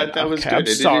it again. I thought that was good.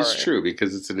 It is true,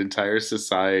 because it's an entire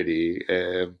society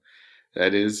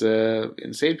that is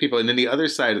insane people. And then the other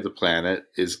side of the planet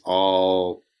is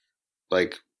all,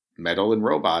 metal and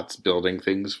robots building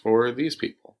things for these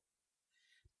people.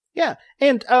 Yeah,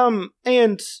 and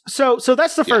so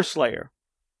that's the first layer.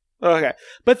 Okay,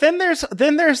 but then there's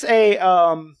a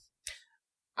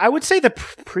I would say the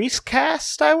priest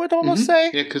cast. I would almost say,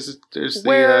 yeah, because there's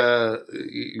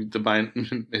the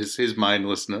mind, his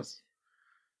mindlessness.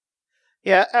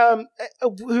 Yeah,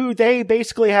 who they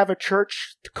basically have a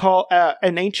church called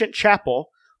an ancient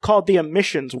chapel called the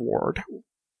Emissions Ward,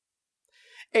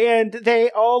 and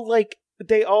they all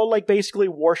basically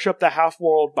worship the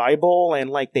Half-World Bible,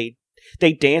 and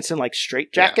they dance in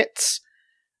straitjackets. Yeah.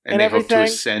 And they hope to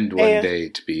ascend one day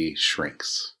to be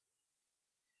shrinks.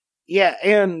 Yeah,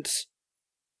 and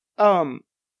I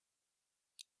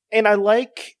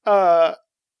like that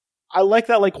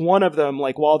one of them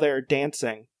while they're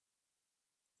dancing.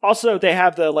 Also, they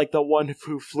have the one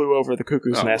who flew over the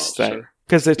cuckoo's nest thing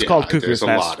because it's called Cuckoo's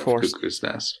Nest. Of course, Cuckoo's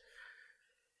Nest.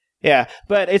 Yeah,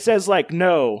 but it says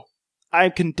no,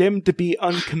 I'm condemned to be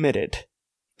uncommitted,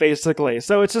 basically.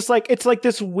 So it's just it's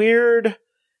this weird.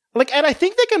 And I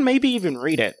think they can maybe even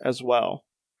read it as well.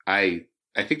 I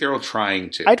think they're all trying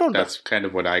to. I don't know. That's kind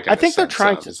of what I got. I think they're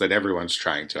trying to. Is that everyone's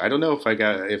trying to. I don't know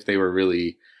if they were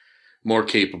really more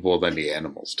capable than the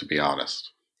animals, to be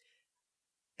honest.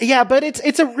 Yeah, but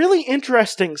it's a really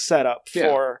interesting setup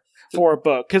for a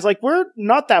book because we're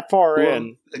not that far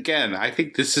in. Again, I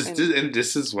think this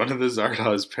is one of the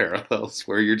Zardoz parallels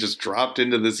where you're just dropped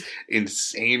into this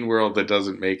insane world that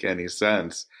doesn't make any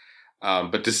sense.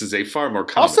 But this is a far more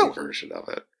comedy version of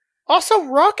it. Also,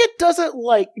 Rocket doesn't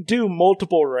do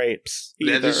multiple rapes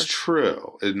either. That is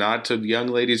true. Not to young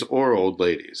ladies or old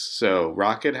ladies. So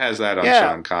Rocket has that on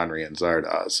Sean Connery and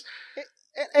Zardoz.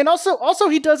 And also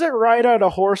he doesn't ride on a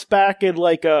horseback in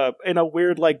in a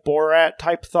weird Borat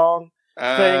type thing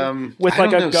with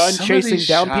a gun chasing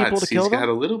down people to kill them. He's got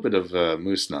a little bit of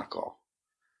moose knuckle.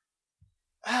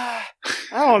 I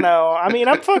don't know. I mean,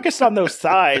 I'm focused on those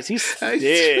thighs. He's thick.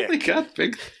 He's really got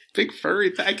big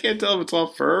furry. I can't tell if it's all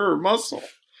fur or muscle.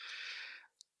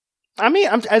 I mean,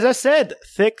 as I said,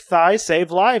 thick thighs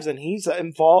save lives, and he's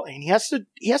involved, and he has to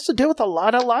deal with a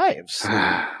lot of lives.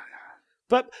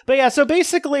 but yeah, so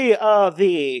basically,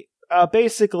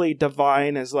 basically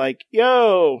Divine is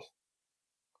yo,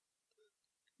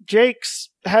 Jake's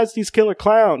has these killer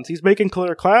clowns. He's making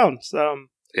killer clowns.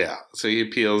 Yeah, so he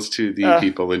appeals to the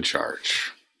people in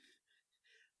charge.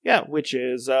 Yeah, which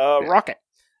is Rocket.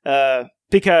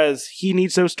 Because he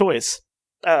needs those toys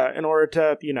in order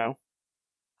to,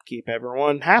 keep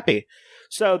everyone happy.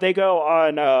 So they go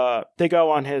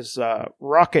on his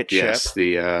rocket ship. Yes,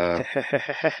 the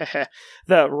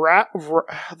Rack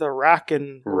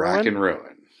and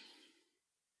Ruin.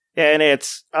 And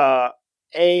it's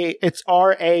it's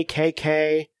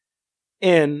RAKKN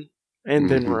and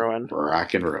then Ruin.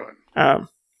 Rack and Ruin.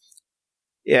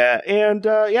 Yeah, and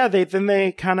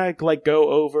they kind of like go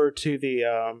over to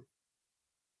the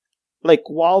like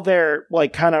while they're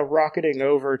like kind of rocketing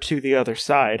over to the other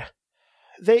side.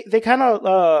 They kind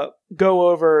of go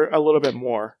over a little bit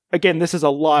more. Again, this is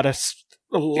a lot.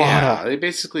 They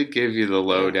basically give you the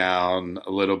lowdown,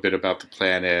 a little bit about the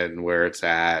planet and where it's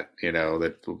at. You know,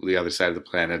 that the other side of the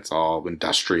planet's all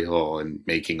industrial and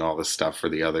making all the stuff for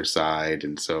the other side.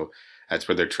 And so that's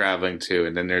where they're traveling to.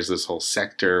 And then there's this whole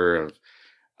sector of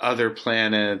other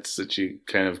planets that you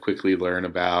kind of quickly learn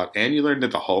about. And you learn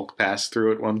that the Hulk passed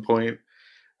through at one point.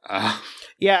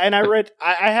 Yeah, and I read.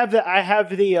 I have the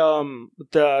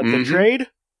trade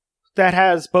that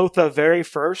has both the very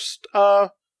first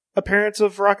appearance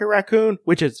of Rocket Raccoon,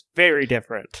 which is very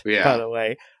different. Yeah. By the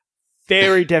way,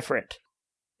 very different.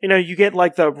 You know, you get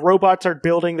like the robots are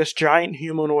building this giant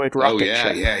humanoid rocket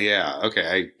ship. Yeah.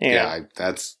 Okay,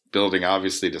 that's building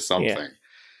obviously to something,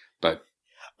 but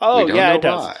we don't know it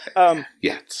does. Why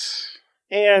yet.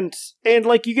 And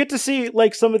like you get to see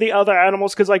like some of the other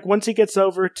animals because like once he gets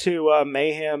over to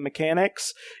Mayhem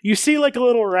Mechanics, you see like a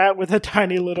little rat with a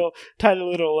tiny little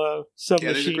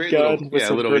submachine gun with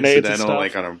some little grenades incidental and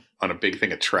stuff. like on a big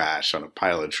thing of trash, on a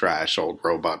pile of trash, old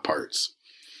robot parts.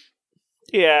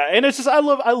 Yeah, and it's just I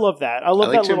love that. I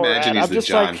love that little rat. I like to imagine he's the just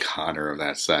John like, Connor of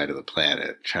that side of the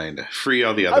planet, trying to free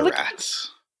all the other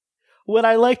rats. What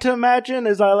I like to imagine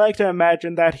is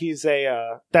that he's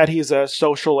a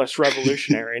socialist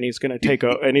revolutionary and he's going to take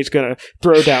and he's going to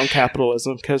throw down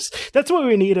capitalism because that's what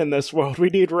we need in this world. We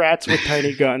need rats with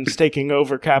tiny guns taking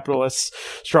over capitalist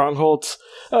strongholds.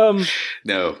 No,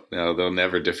 they'll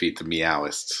never defeat the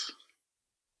Meowists.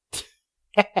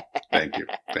 Thank you.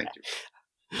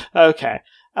 Okay.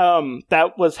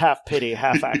 That was half pity,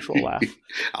 half actual laugh.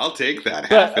 I'll take that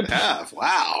half and half.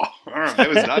 Wow, I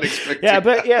was not expecting.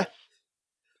 Yeah.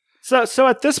 So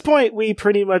at this point, we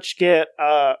pretty much get,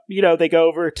 they go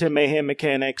over to Mayhem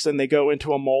Mechanics and they go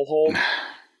into a mole hole.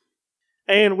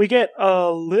 And we get a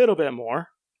little bit more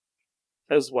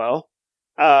as well,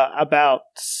 about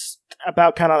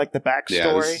kind of like the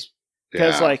backstory.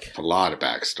 Like a lot of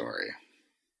backstory.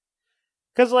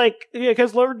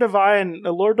 Because Lord Divine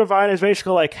is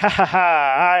basically like, ha ha ha,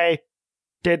 I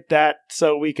did that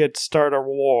so we could start a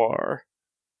war.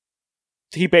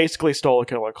 He basically stole a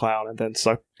killer clown and then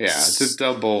sucked. Yeah, it's a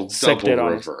double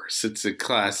reverse. It's a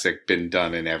classic, been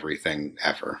done in everything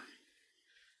ever.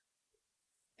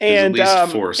 And there's at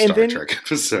least 4 Star Trek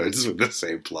episodes with the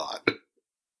same plot.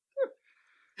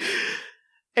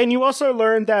 And you also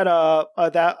learned that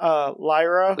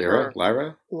Lyra.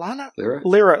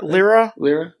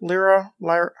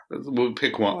 We'll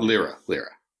pick one. Lyra.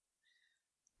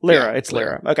 Yeah, it's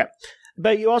Lyra. Okay.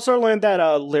 But you also learned that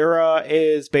Lyra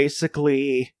is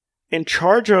basically in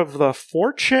charge of the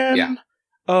fortune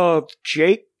of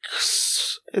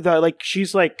Jake's.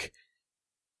 She's like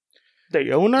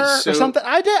the owner or something.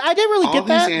 I didn't really get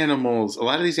that. A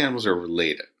lot of these animals are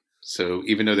related. So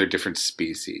even though they're different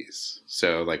species,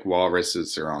 so like Walrus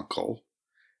is their uncle,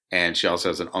 and she also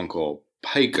has an uncle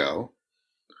Pyko,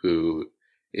 who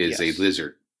is a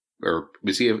lizard. Or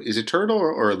is a turtle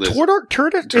or a lizard?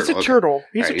 Turtle. It's a turtle.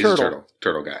 He's a turtle.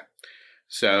 Turtle guy.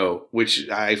 So, which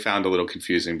I found a little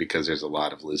confusing because there's a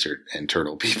lot of lizard and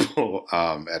turtle people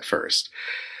at first.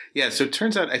 Yeah, so it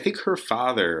turns out I think her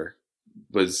father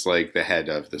was like the head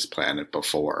of this planet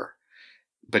before,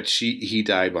 but he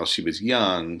died while she was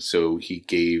young. So he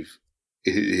gave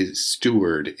his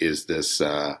steward is this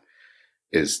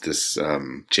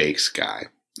Jake's guy,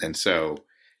 and so.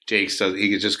 Jake says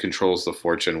he just controls the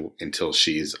fortune until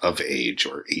she's of age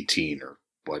or 18 or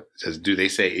what? Do they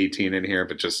say 18 in here?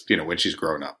 But just, when she's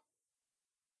grown up.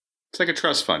 It's like a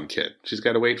trust fund kid. She's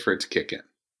got to wait for it to kick in.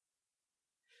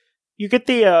 You get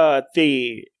the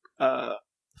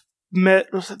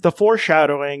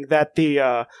foreshadowing that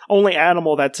the only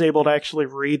animal that's able to actually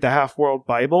read the Half-World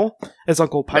Bible is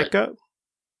Uncle Pyko. Right.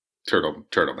 Turtle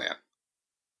Man.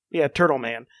 Yeah, Turtle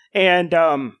Man. And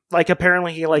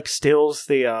apparently he steals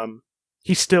the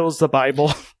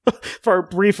Bible for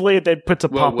briefly, and then puts a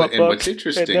pop-up book. And what's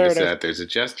interesting is that there's a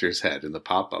jester's head in the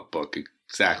pop-up book,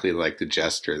 exactly like the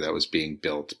jester that was being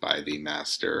built by the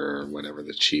master or whatever,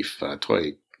 the chief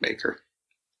toy maker.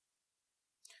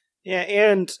 Yeah,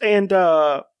 and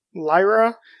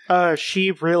Lyra,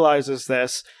 she realizes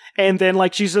this, And then,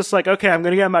 like, she's just like, okay, I'm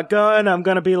going to get my gun. I'm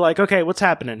going to be like, okay, what's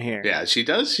happening here? Yeah, she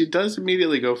does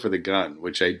immediately go for the gun,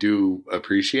 which I do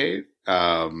appreciate.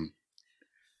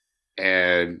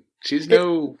 And she's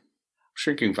no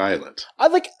shrinking violet.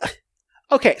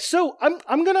 Okay, so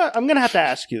I'm gonna have to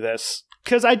ask you this,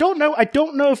 because I don't know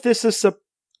if this is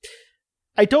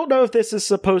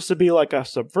supposed to be like a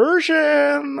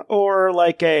subversion or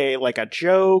like a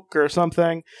joke or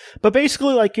something. But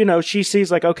basically, like, you know, she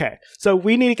sees like, okay, so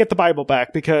we need to get the Bible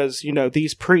back because, you know,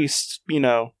 these priest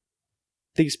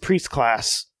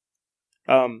class,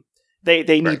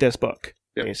 they need this book,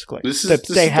 basically. This is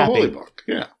the holy book.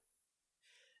 Yeah.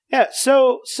 Yeah,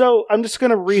 so I'm just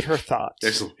gonna read her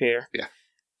thoughts here. Yeah.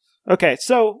 Okay,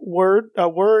 so a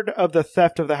word of the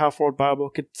theft of the Half-World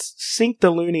Bible could sink the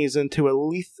loonies into a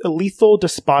lethal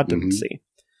despondency.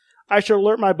 I shall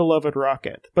alert my beloved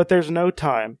Rocket, but there's no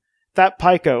time. That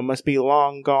Pico must be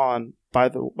long gone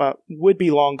would be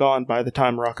long gone by the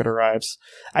time Rocket arrives.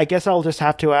 I guess I'll just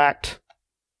have to act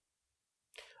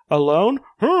alone.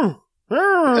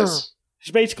 Yes.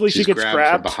 Basically, she gets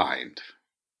grabbed from behind.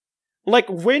 Like,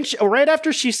 right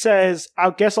after she says,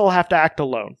 I guess I'll have to act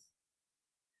alone.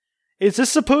 Is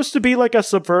this supposed to be like a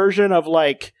subversion of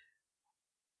like,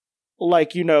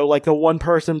 you know, like the one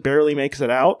person barely makes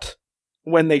it out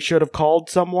when they should have called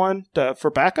someone for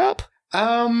backup?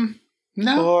 No.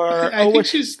 I think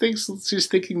she's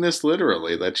thinking this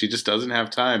literally, that she just doesn't have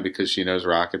time because she knows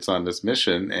Rocket's on this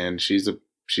mission and she's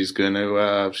going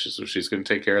to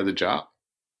take care of the job.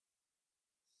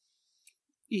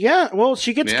 Yeah, well,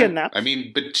 she gets kidnapped. I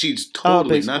mean, but she's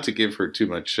totally, not to give her too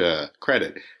much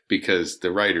credit, because the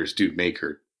writers do make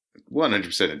her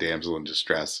 100% a damsel in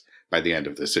distress by the end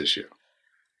of this issue.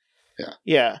 Yeah.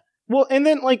 Yeah. Well, and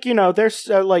then, like, you know, there's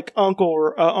like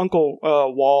Uncle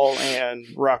Wall and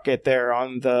Rocket there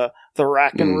on the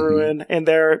Rack and Ruin, and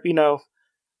they're, you know,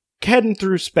 heading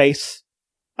through space.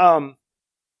 And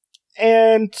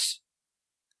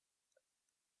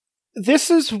this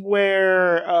is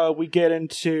where we get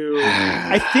into,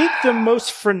 I think, the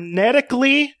most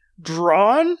frenetically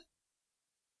drawn,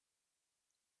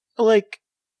 like,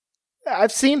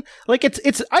 I've seen. Like,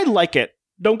 it's I like it.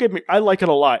 Don't get me, I like it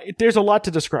a lot. There's a lot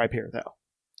to describe here, though.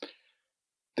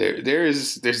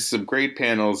 There's some great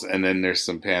panels, and then there's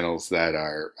some panels that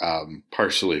are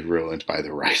partially ruined by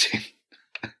the writing.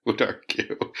 I would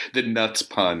argue the nuts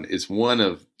pun is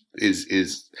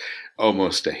is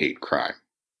almost a hate crime.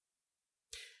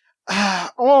 I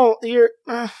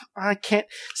can't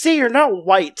see. You're not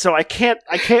white, so I can't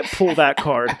pull that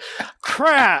card.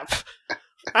 Crap.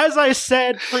 As I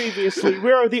said previously,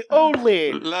 we are the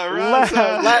only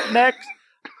Latinx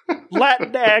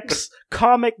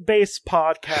comic-based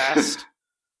podcast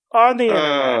on the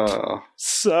internet.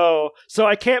 So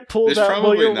I can't pull that.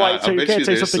 Well, you're white, so you can't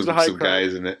say something's a high crime.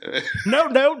 Guys in it.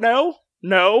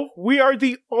 No. We are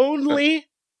the only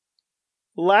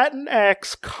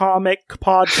Latinx comic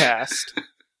podcast.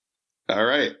 All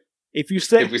right. If we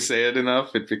say it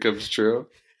enough, it becomes true.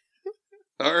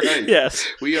 All right. Yes.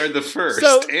 We are the first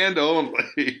and only.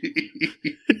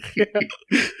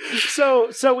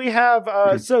 So we have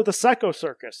the Psycho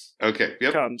Circus. Okay.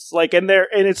 Yep. Comes like and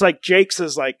it's like Jake's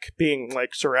is like being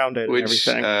like surrounded and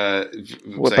everything.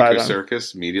 Psycho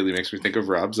Circus immediately makes me think of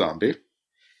Rob Zombie.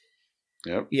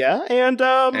 Yep. Yeah, and the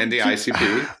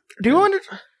ICP. Do you want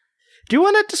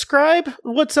to describe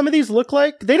what some of these look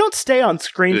like? They don't stay on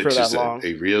screen for that long.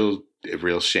 A real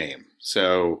shame.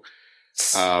 So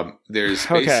there's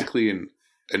basically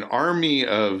an army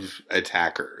of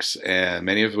attackers, and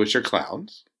many of which are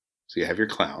clowns. So you have your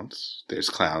clowns. There's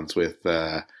clowns with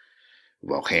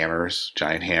hammers,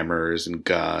 giant hammers, and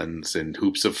guns, and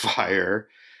hoops of fire.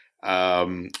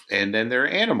 And then there are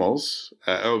animals.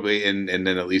 And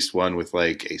then at least one with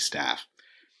like a staff.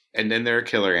 And then there are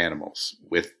killer animals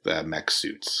with mech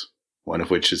suits. One of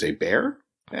which is a bear,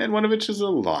 and one of which is a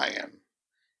lion.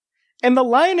 And the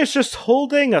lion is just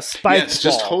holding a spiked ball. Yes,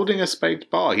 just holding a spiked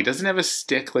ball. He doesn't have a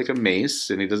stick like a mace,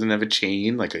 and he doesn't have a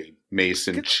chain like a mace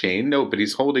and chain. No, but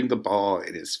he's holding the ball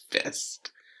in his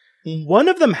fist. One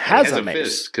of them has a mace.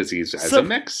 Fist because he has a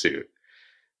mech suit.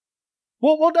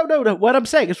 Well, no. What I'm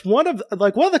saying is one of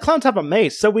the clowns have a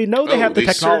mace, so we know they have the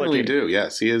technology. They certainly do.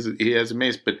 Yes, he has a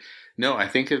mace, but no, I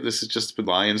think this is just the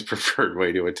lion's preferred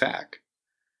way to attack.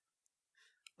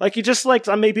 Like he just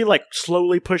maybe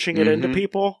slowly pushing it into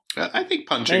people. I think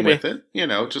punching with it,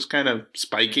 just kind of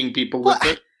spiking people with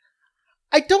it.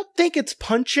 I don't think it's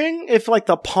punching if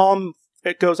the palm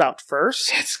it goes out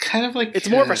first. It's kind of like it's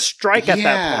more of a strike at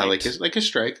that point. Yeah, like a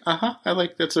strike. I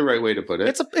like that's the right way to put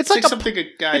it. It's like something a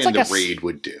guy in like the raid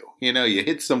would do. You know, you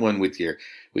hit someone with the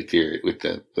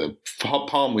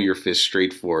palm of your fist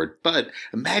straight forward. But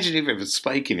imagine if you have a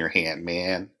spike in your hand,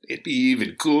 man. It'd be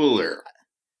even cooler.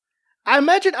 I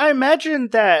imagine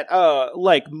that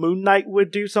like Moon Knight would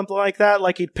do something like that.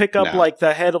 Like he'd pick up like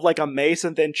the head of like a mace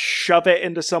and then shove it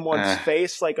into someone's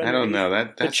face. Like I don't know,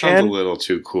 that sounds a little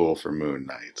too cool for Moon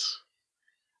Knight.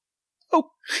 Oh,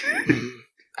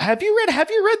 have you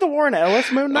read the Warren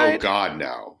Ellis Moon Knight? Oh God,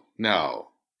 no.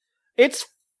 It's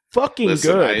fucking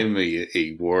Listen, good. I am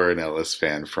a Warren Ellis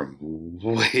fan from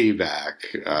way back,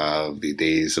 the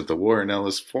days of the Warren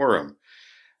Ellis Forum.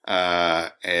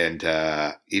 And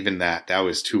even that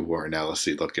was too Warren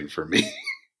Ellis-y looking for me.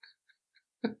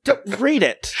 Don't read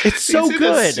it. It's so He's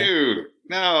good. In a suit.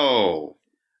 No.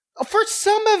 For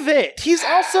some of it, he's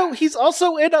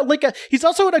also in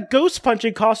a ghost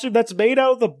punching costume that's made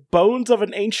out of the bones of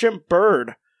an ancient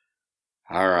bird.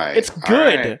 All right, it's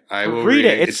good. Right. I will read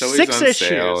it. It's always 6 on issues.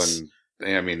 Sale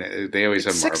and, I mean, they always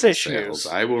have Marvel 6 issues. sales.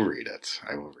 I will read it.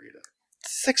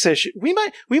 6 issues. We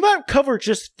might cover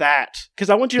just that because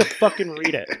I want you to fucking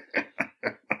read it.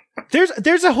 There's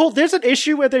an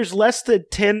issue where there's less than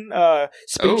 10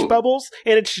 speech bubbles,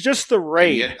 and it's just the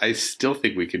raid. And yet I still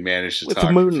think we can manage to with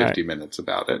talk for 50 minutes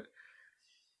about it.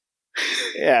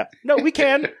 Yeah, no, we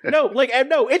can. No,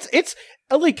 it's it's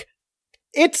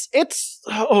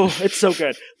so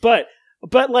good. But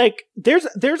like there's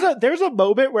a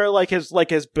moment where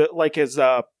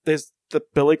the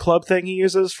billy club thing he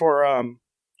uses for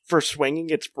swinging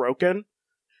gets broken.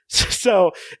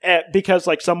 So because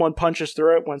like someone punches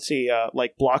through it once he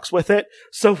like blocks with it.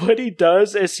 So what he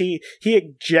does is he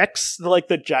ejects like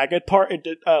the jagged part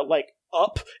into like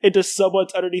up into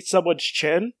underneath someone's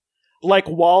chin. Like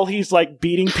while he's like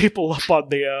beating people up on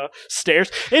the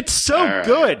stairs. It's so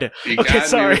good. You okay, got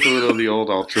sorry. me with a little of the old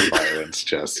ultra violence,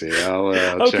 Jesse.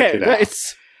 I'll check it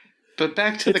out. But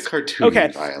back to the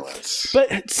cartoony violence.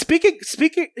 But speaking,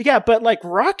 yeah. But like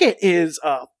Rocket is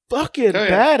fucking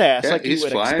badass. Yeah, like he's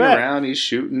flying around. He's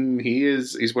shooting.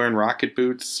 He's wearing rocket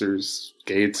boots or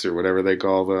skates or whatever they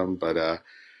call them. But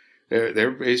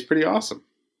he's pretty awesome.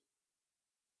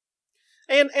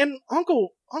 And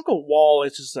Uncle Wall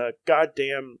is just a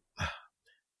goddamn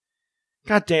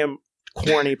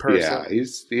corny person. Yeah,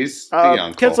 he's the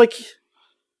uncle.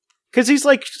 Because he's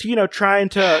like, you know, trying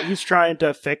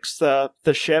to fix the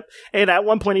ship, and at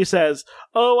one point he says,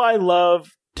 "Oh, I love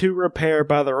to repair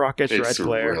by the rocket's red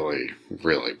glare." It's really,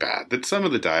 really bad. That some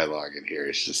of the dialogue in here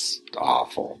is just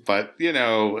awful. But you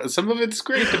know, some of it's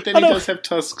great. But then he does have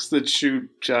tusks that shoot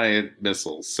giant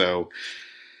missiles,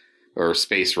 or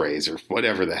space rays, or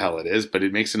whatever the hell it is. But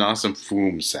it makes an awesome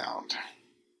foom sound.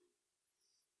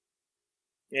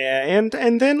 Yeah,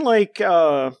 and then like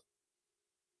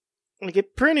it's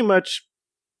pretty much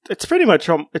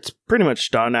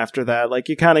done after that. Like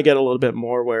you kind of get a little bit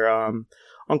more where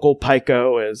Uncle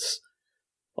Pyko is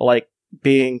like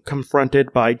being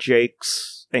confronted by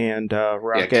Jakes and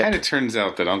Rocket. Yeah, it kind of turns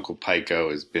out that Uncle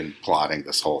Pyko has been plotting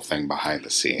this whole thing behind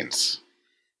the scenes.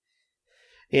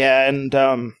 Yeah, and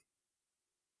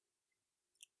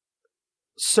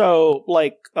so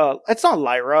like it's not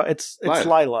Lyra, it's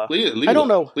Lila. I don't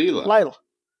know. Lila. Why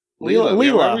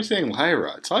are we saying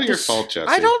Lyra? It's all your fault, Jesse.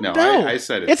 I don't know. I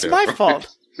said it. It's my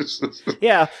fault.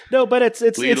 Yeah, no, but it's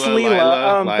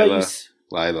Lila.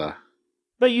 Lila.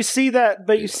 But you see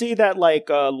that like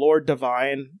Lord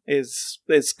Divine is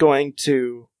going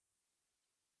to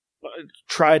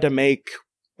try to make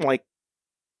like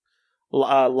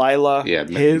Lila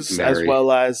his marry, as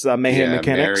well as Mayhem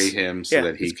Mechanics. Marry him so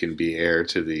that he can be heir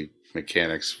to the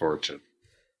Mechanics' fortune.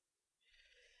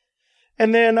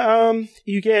 And then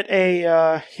you get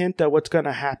a hint of what's going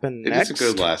to happen next. It's a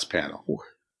good last panel.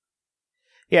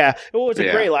 Yeah, it's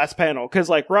a great last panel because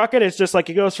like Rocket is just like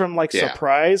he goes from like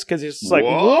surprise because he's just like,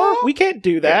 "What? We can't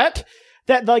do that."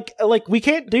 That like we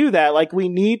can't do that. Like we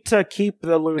need to keep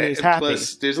the loonies happy.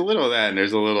 Plus, there's a little of that, and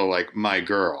there's a little like my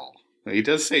girl. He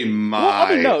does say my. Well, I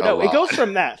mean, no, it goes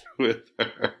from that.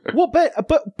 Well,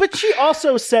 but she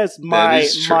also says my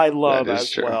love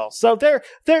as well. So they're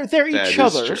each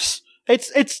other's.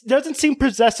 It doesn't seem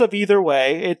possessive either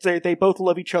way. They both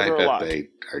love each other a lot. They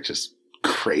are just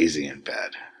crazy in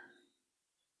bed.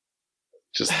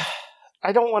 Just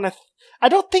I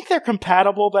don't think they're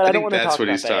compatible, but I don't want to talk about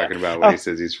that. That's what he's talking about when he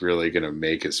says he's really going to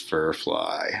make his fur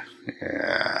fly.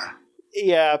 Yeah.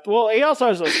 Yeah, well, he also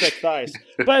has those thick thighs,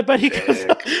 but he goes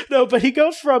but he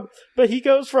goes from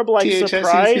like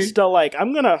surprise to like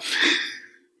I'm gonna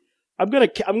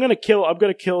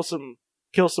kill some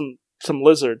some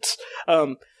lizards.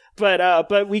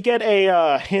 But we get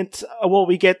a hint. Well,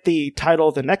 we get the title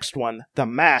of the next one, "The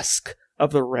Mask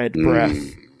of the Red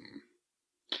Breath."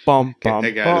 Bum, bum,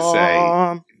 I gotta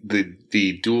bum. say,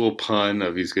 the dual pun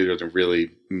of he's going to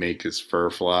really make his fur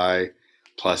fly,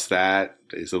 plus that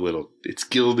is it's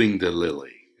gilding the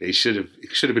lily. It should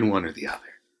have been one or the other.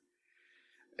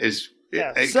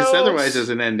 Because otherwise, as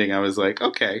an ending, I was like,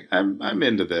 okay, I'm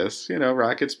into this.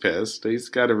 Rocket's pissed. He's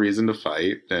got a reason to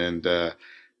fight, and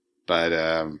but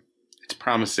it's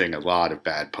promising a lot of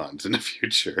bad puns in the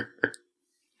future.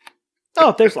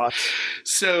 Oh, there's lots.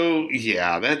 So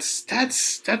yeah, that's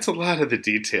a lot of the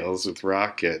details with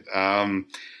Rocket. Why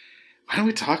don't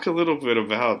we talk a little bit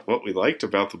about what we liked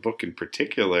about the book in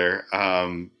particular?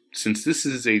 Since this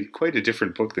is quite a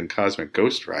different book than Cosmic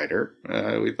Ghost Rider,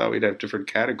 we thought we'd have different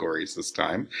categories this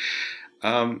time.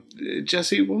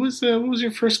 Jesse, what was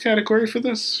your first category for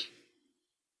this?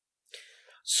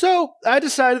 So I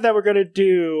decided that we're going to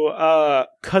do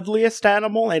cuddliest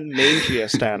animal and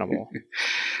mangiest animal.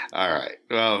 All right.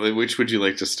 Well, which would you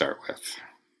like to start with?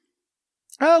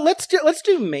 Let's do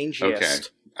mangiest. Okay.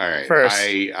 All right. First.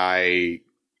 I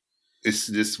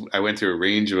went through a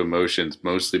range of emotions,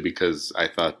 mostly because I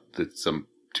thought that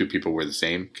two people were the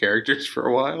same characters for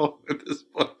a while in this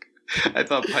book. I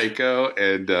thought Pyko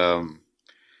and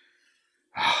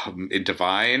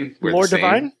Divine were Lord the same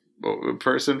Divine?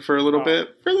 person for a little bit,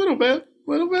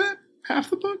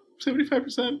 half the book,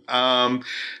 75%.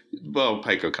 Well,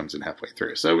 Pyko comes in halfway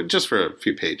through, so just for a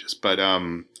few pages. But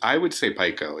I would say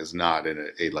Pyko is not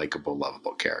a likable,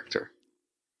 lovable character.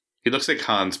 He looks like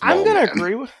Hans Moleman. I'm gonna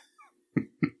agree with.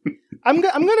 I'm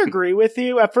gonna agree with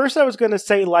you. At first, I was gonna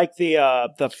say like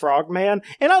the Frogman,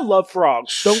 and I love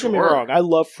frogs. Don't get me wrong, I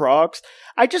love frogs.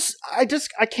 I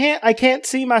can't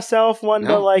see myself wanting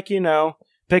to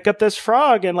pick up this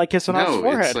frog and kiss it on his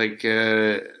forehead.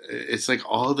 It's like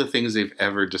all the things they've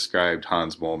ever described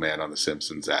Hans Moleman on The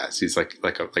Simpsons as. He's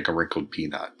like a wrinkled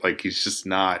peanut. Like he's just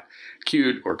not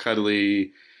cute or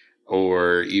cuddly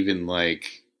or even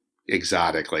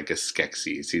exotic like a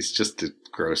Skeksis. He's just a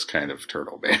gross kind of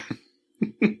turtle man.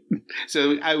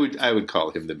 So I would call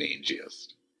him the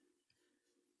mangiest.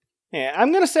 Yeah,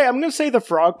 I'm gonna say the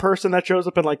frog person that shows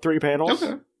up in 3 panels.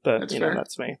 Okay, but that's fair.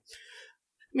 That's me.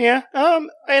 Yeah,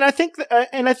 and I think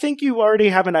you already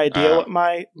have an idea what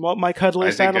my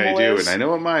cuddliest animal is. I think I do, and I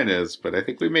know what mine is, but I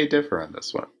think we may differ on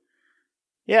this one.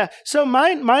 Yeah, so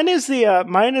mine is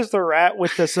the rat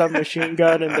with the submachine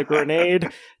gun and the grenade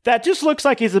that just looks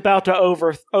like he's about to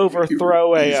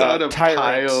overthrow he's on a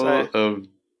tyrant. Pile of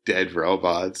dead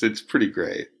robots. It's pretty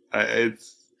great.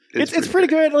 It's pretty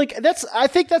good. I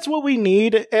think that's what we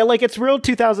need. It's real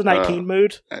 2019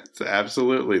 mood.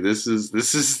 Absolutely. This is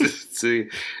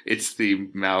it's the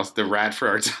mouse, the rat for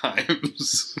our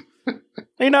times.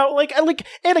 And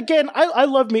again, I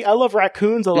love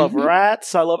raccoons. I love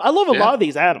rats. I love a lot of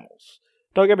these animals.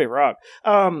 Don't get me wrong.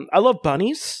 I love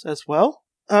bunnies as well.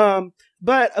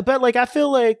 But I feel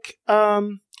like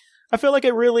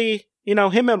it really,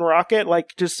 him and Rocket,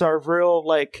 just are real,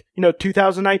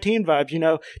 2019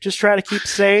 vibes, just try to keep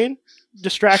sane,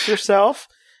 distract yourself,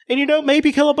 and,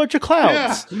 maybe kill a bunch of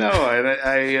clowns. Yeah, no,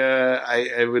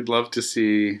 I would love to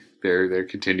see their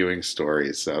continuing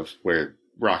stories of where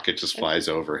Rocket just flies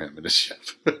over him in a ship.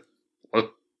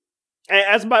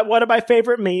 As one of my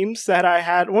favorite memes that I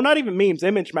had, well, not even memes,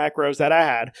 image macros that I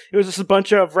had, it was just a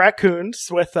bunch of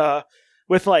raccoons with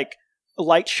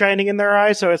light shining in their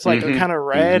eyes, so it's they're kind of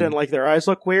red and their eyes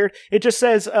look weird. It just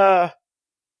says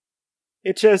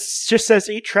it just says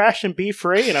eat trash and be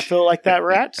free, and I feel like that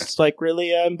rat's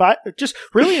really embodying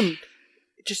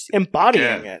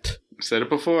it. Said it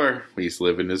before, he's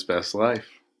living his best life.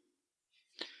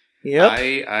 Yep.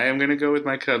 I am going to go with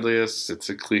my cuddliest. It's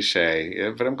a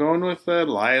cliche, but I'm going with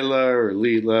Lila or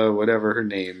Leela, whatever her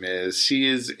name is.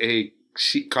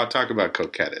 Talk about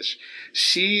coquettish.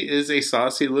 She is a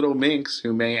saucy little minx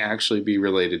who may actually be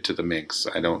related to the minx.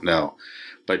 I don't know,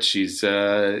 but she's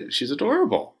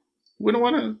adorable. We don't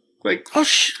want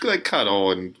to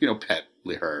cuddle and pet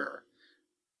her.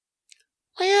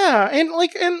 Yeah, and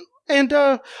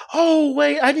oh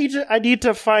wait, I need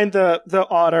to find the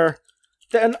otter.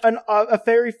 A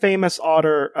very famous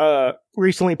otter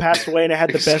recently passed away, and it had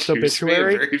the best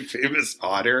obituary. A very famous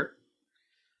otter.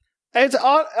 It's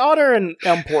otter in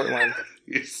Portland.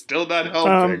 You're still not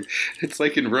helping. It's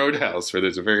like in Roadhouse, where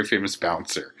there's a very famous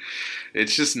bouncer.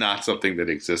 It's just not something that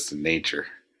exists in nature.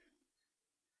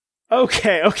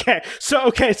 Okay.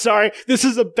 So, sorry. This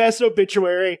is the best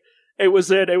obituary. It was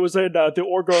in the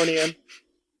Oregonian.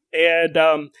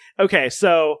 And, okay,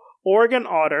 so Oregon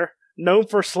otter, known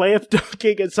for slam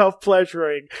dunking and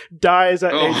self-pleasuring, dies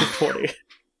at age of 20.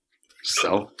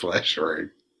 Self-pleasuring.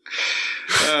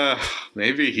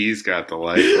 Maybe he's got the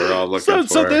life we're all looking for.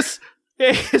 So this,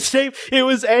 his name, it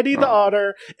was Eddie the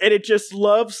Otter, and it just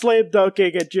loved slam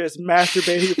dunking and just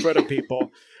masturbating in front of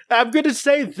people. I'm going to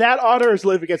say that otter is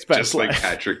living its best just life. Just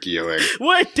like Patrick Ewing.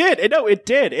 Well, it did. No, it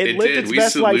did. It lived its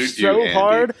best life so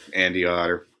hard. Andy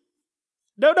Otter.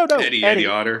 No. Eddie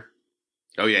Otter.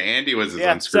 Oh, yeah. Andy was his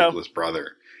unscrupulous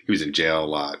brother. He was in jail a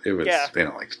lot. They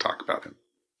don't like to talk about him.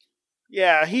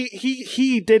 Yeah,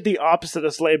 he did the opposite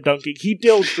of slam dunking. He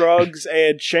dealt drugs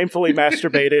and shamefully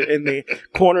masturbated in the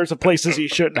corners of places he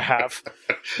shouldn't have.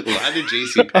 A lot of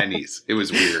JCPenney's. It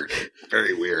was weird.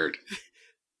 Very weird.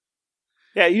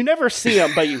 Yeah, you never see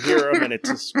him, but you hear him, and it's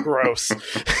just gross.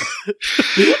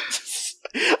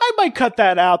 I might cut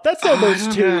that out. That's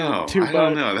almost too much. I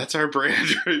don't know. That's our brand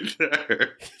right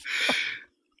there.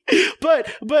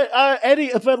 but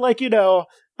Eddie,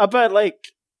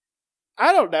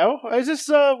 I don't know. I just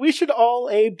we should all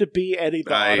aim to be Eddie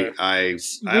the Otter. I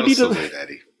also salute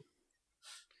Eddie.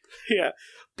 Yeah,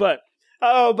 but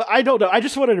I don't know. I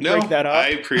just wanted to break that up. I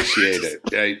appreciate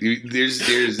it.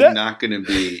 There's not going to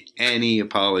be any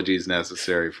apologies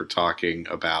necessary for talking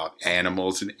about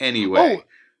animals in any way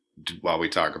while we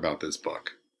talk about this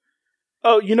book.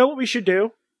 Oh, you know what we should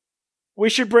do? We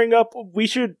should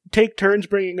take turns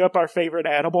bringing up our favorite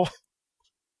animal,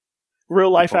 real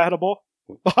life animal,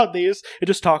 on these, and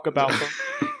just talk about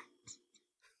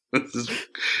them.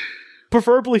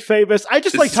 Preferably famous. I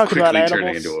just like talking about animals.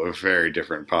 Turning into a very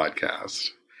different podcast.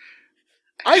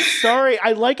 I'm sorry.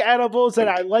 I like animals, and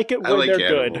I like it when they're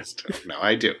good. Too. No,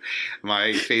 I do.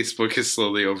 My Facebook has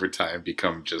slowly, over time,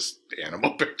 become just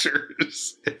animal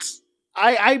pictures.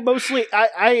 I mostly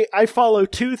follow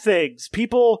two things: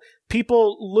 people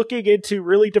looking into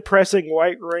really depressing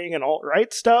white ring and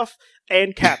alt-right stuff,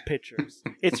 and cat pictures.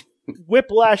 It's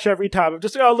whiplash every time. I'm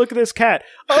just, look at this cat.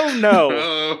 Oh no.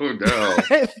 Oh no.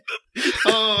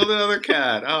 Oh, the other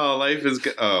cat. Oh, life is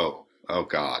good. Oh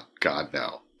God. God,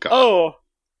 no. God. Oh,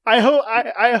 I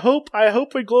hope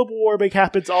when global warming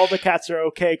happens, all the cats are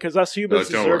okay, because us humans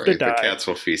deserve to die. The cats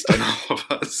will feast on all of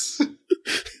us.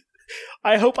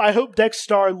 I hope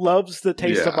Dexter loves the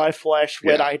taste of my flesh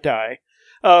when I die.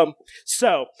 What's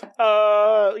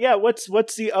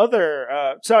the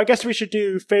other, so I guess we should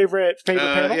do favorite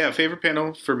panel? Yeah, favorite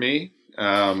panel for me,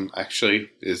 actually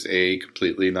is a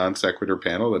completely non sequitur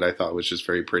panel that I thought was just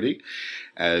very pretty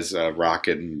as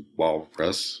Rocket and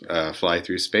Walrus fly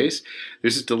through space.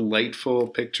 There's a delightful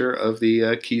picture of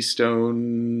the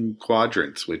Keystone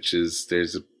Quadrants, which is,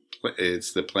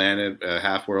 it's the planet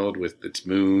half-world with its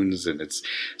moons and its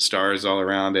stars all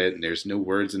around it, and there's no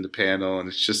words in the panel, and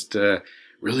it's just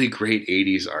really great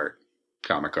 80s art,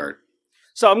 comic art.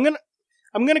 So I'm gonna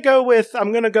go with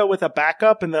a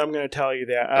backup, and then I'm gonna tell you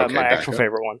my actual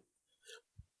favorite one.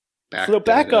 So the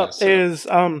backup is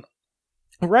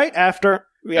right after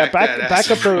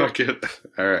backup.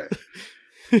 All right.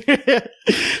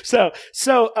 So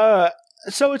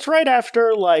it's right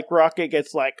after like Rocket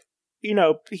gets like,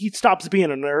 he stops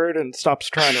being a nerd and stops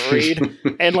trying to read,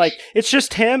 and like it's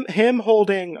just him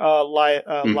holding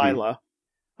Lila.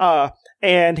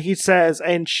 And he says,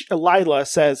 Lila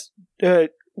says,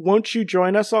 won't you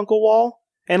join us, Uncle Wall?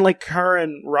 And like her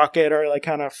and Rocket are like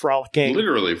kind of frolicking.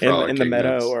 Literally frolicking. In the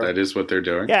meadow. That is what they're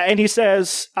doing. Yeah, and he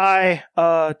says, I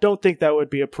don't think that would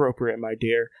be appropriate, my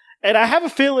dear. And I have a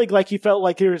feeling like he felt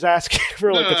like he was asking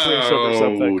for like a threesome or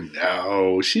something.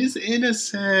 No, she's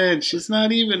innocent. She's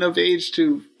not even of age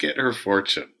to get her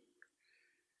fortune.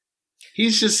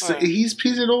 He's just,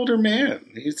 he's an older man.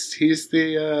 He's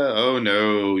the, oh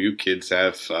no, you kids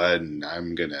have fun.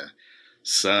 I'm gonna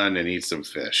sun and eat some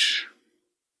fish.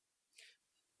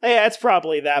 Yeah, it's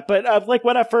probably that. But like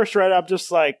when I first read it, I'm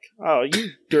just like, oh, you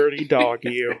dirty dog,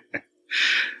 you.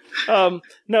 No,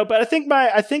 but I think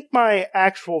my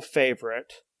actual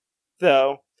favorite,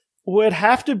 though, would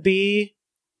have to be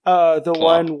the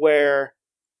one where,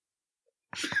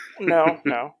 no,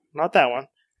 not that one.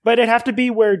 But it'd have to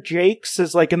be where Jakes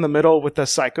is like in the middle with the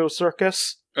Psycho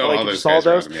Circus. Oh, like, all those guys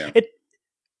around him,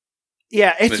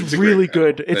 yeah. It's really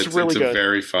good. It's really good. It's a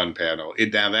very fun panel.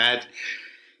 Now that,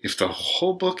 if the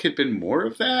whole book had been more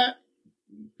of that,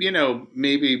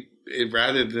 maybe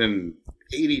rather than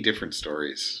 80 different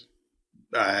stories,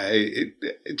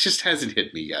 it just hasn't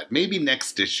hit me yet. Maybe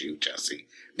next issue, Jesse.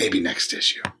 Maybe next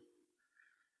issue.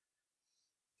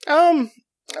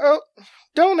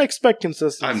 Don't expect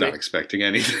consistency. I'm not expecting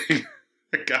anything.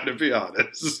 I gotta be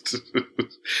honest.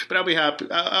 But I'll be happy.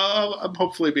 I'll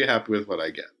hopefully be happy with what I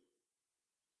get.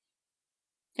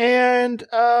 And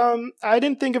I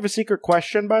didn't think of a secret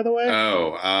question, by the way.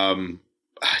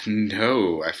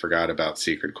 No, I forgot about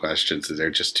secret questions. They're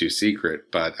just too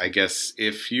secret. But I guess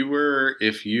if you were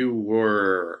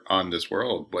on this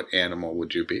world, what animal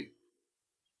would you be?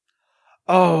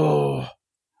 Oh.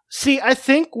 See, I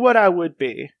think what I would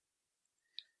be.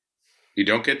 You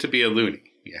don't get to be a loony.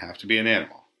 You have to be an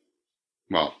animal.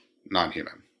 Well,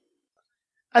 non-human.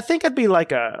 I think I'd be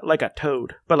like a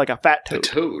toad, but like a fat toad. A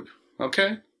toad.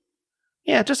 Okay.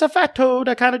 Yeah, just a fat toad.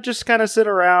 I kind of sit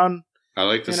around. I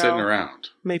like the sitting around.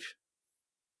 Maybe.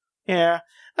 Yeah.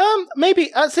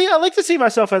 Maybe. See, I like to see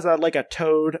myself as like a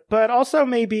toad, but also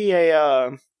maybe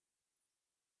a.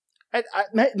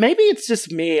 Maybe it's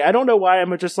just me. I don't know why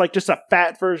I'm just a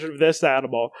fat version of this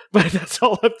animal, but that's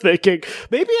all I'm thinking.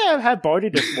 Maybe I have body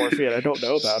dysmorphia and I don't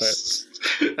know about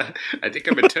it. I think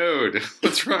I'm a toad.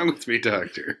 What's wrong with me,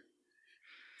 doctor?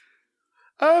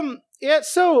 Yeah.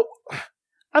 So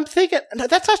I'm thinking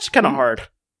that's actually kind of hard.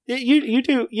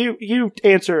 You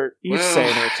answer. You say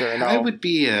an answer. And I would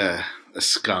be a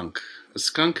skunk. A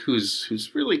skunk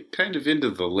who's really kind of into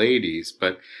the ladies,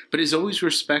 but is always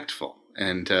respectful.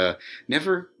 And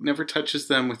never touches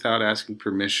them without asking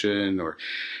permission or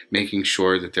making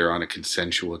sure that they're on a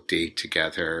consensual date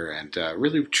together, and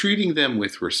really treating them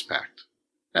with respect.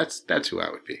 That's who I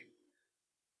would be.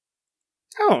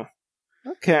 Oh,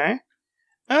 okay.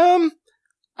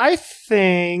 I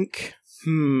think.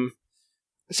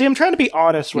 See, I'm trying to be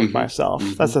honest with myself.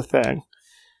 Mm-hmm. That's the thing.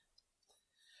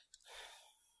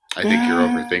 I think you're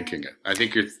overthinking it. I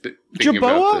think you're thinking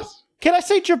about this. Can I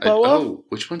say jerboa?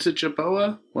 Which one's a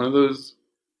jerboa? One of those?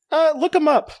 Look them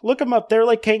up. They're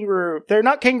like kangaroo. They're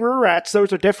not kangaroo rats.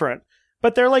 Those are different.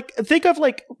 But they're like, think of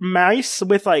like mice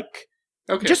with like.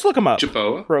 Okay. Just look them up.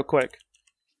 Jerboa, real quick.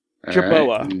 All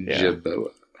jerboa. Right. Yeah. Jerboa.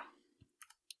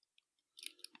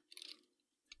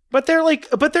 But they're like,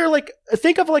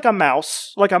 think of like a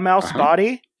mouse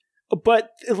body, but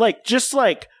like just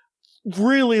like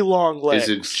really long legs. Is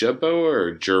it jerboa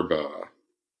or jerboa?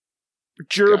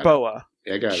 Jerboa.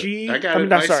 Yeah, I got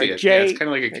it. I see it. Yeah, it's kind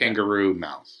of like a kangaroo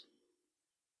mouse.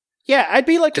 Yeah, I'd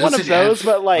be like one of those,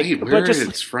 but like, where is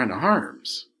its front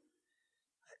arms?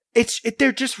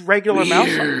 They're just regular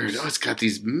mouse arms. Oh, it's got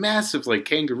these massive like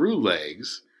kangaroo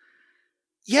legs.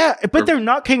 Yeah, but they're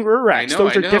not kangaroo rats.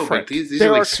 Those are different. These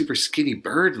are like super skinny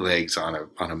bird legs on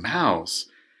a mouse,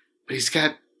 but he's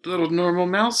got little normal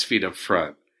mouse feet up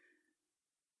front.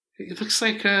 It looks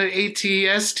like a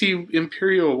AT-ST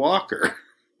Imperial Walker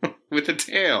with a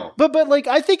tail. But like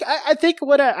I think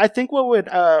what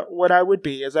I would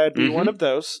be is I'd be one of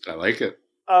those. I like it.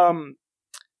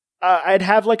 I'd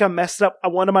have like a messed up.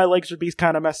 One of my legs would be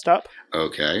kind of messed up.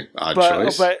 Okay, odd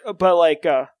choice.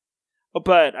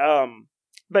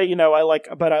 But you know, I like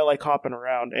hopping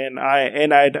around, and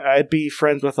I'd be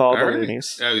friends with all the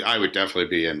loonies. I would definitely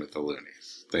be in with the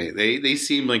loonies. They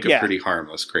seem like a pretty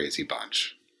harmless, crazy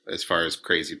bunch as far as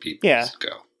crazy people go.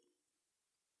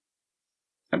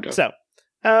 I'm done. So,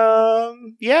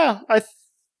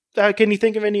 can you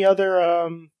think of any other?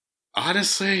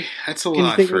 Honestly, that's a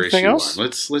lot for issue else?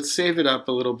 1. Let's save it up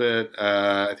a little bit.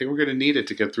 I think we're going to need it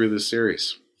to get through this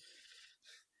series.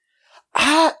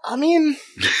 I mean,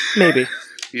 maybe.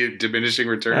 You diminishing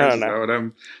returns? Is that what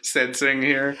I'm sensing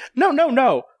here? No.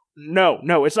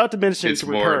 It's not diminishing. It's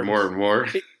more and more and more.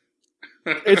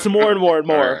 It's more and more and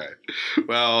more. All right.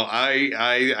 Well,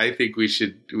 I think we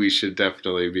should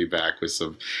definitely be back with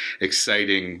some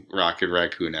exciting Rocket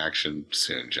Raccoon action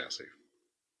soon, Jesse.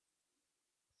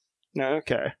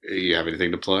 Okay. You have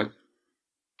anything to plug?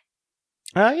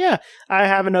 Yeah, I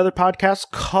have another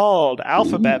podcast called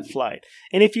Alphabet Flight.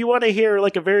 And if you want to hear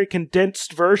like a very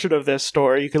condensed version of this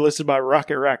story, you can listen to my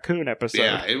Rocket Raccoon episode.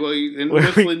 Yeah,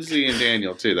 with Lindsay and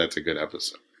Daniel too. That's a good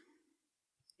episode.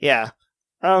 Yeah.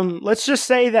 Let's just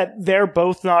say that they're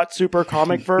both not super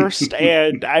comic versed,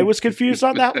 and I was confused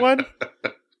on that one.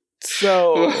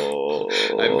 So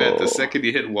I bet the second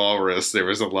you hit Walrus, there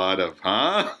was a lot of,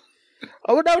 huh?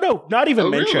 Oh, no, not even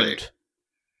mentioned. Really?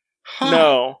 Huh.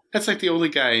 No. That's like the only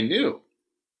guy I knew.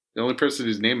 The only person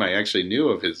whose name I actually knew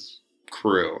of his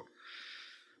crew.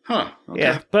 Huh. Okay.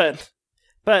 Yeah, but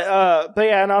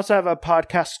yeah, and I also have a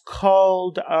podcast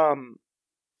called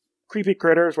Creepy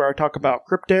Critters, where I talk about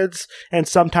cryptids and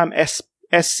sometimes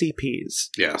SCPs.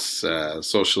 Yes,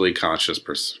 socially conscious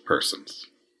persons.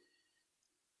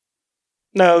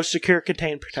 No, secure,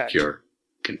 contain, protect. Secure,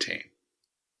 contain,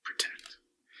 protect.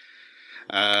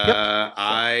 Yep.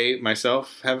 I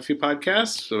myself have a few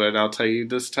podcasts, but I'll tell you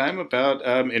this time about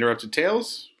Interrupted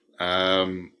Tales,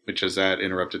 which is at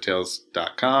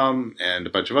interruptedtales.com and a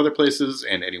bunch of other places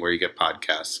and anywhere you get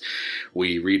podcasts.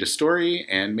 We read a story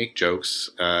and make jokes.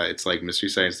 It's like Mystery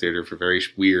Science Theater for very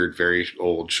weird, very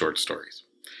old short stories.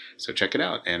 So check it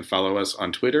out and follow us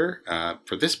on Twitter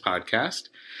for this podcast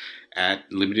at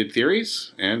Limited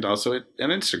Theories and also on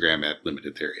Instagram at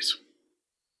Limited Theories.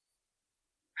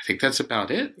 I think that's about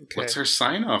it. Okay. What's our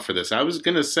sign off for this? I was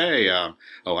going to say, I'm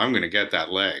going to get that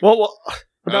leg. Well,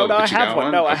 no, I have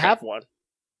one. No, okay. I have one.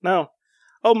 No.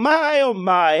 Oh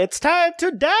my, it's time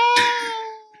to die.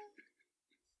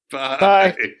 Bye.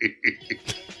 Bye.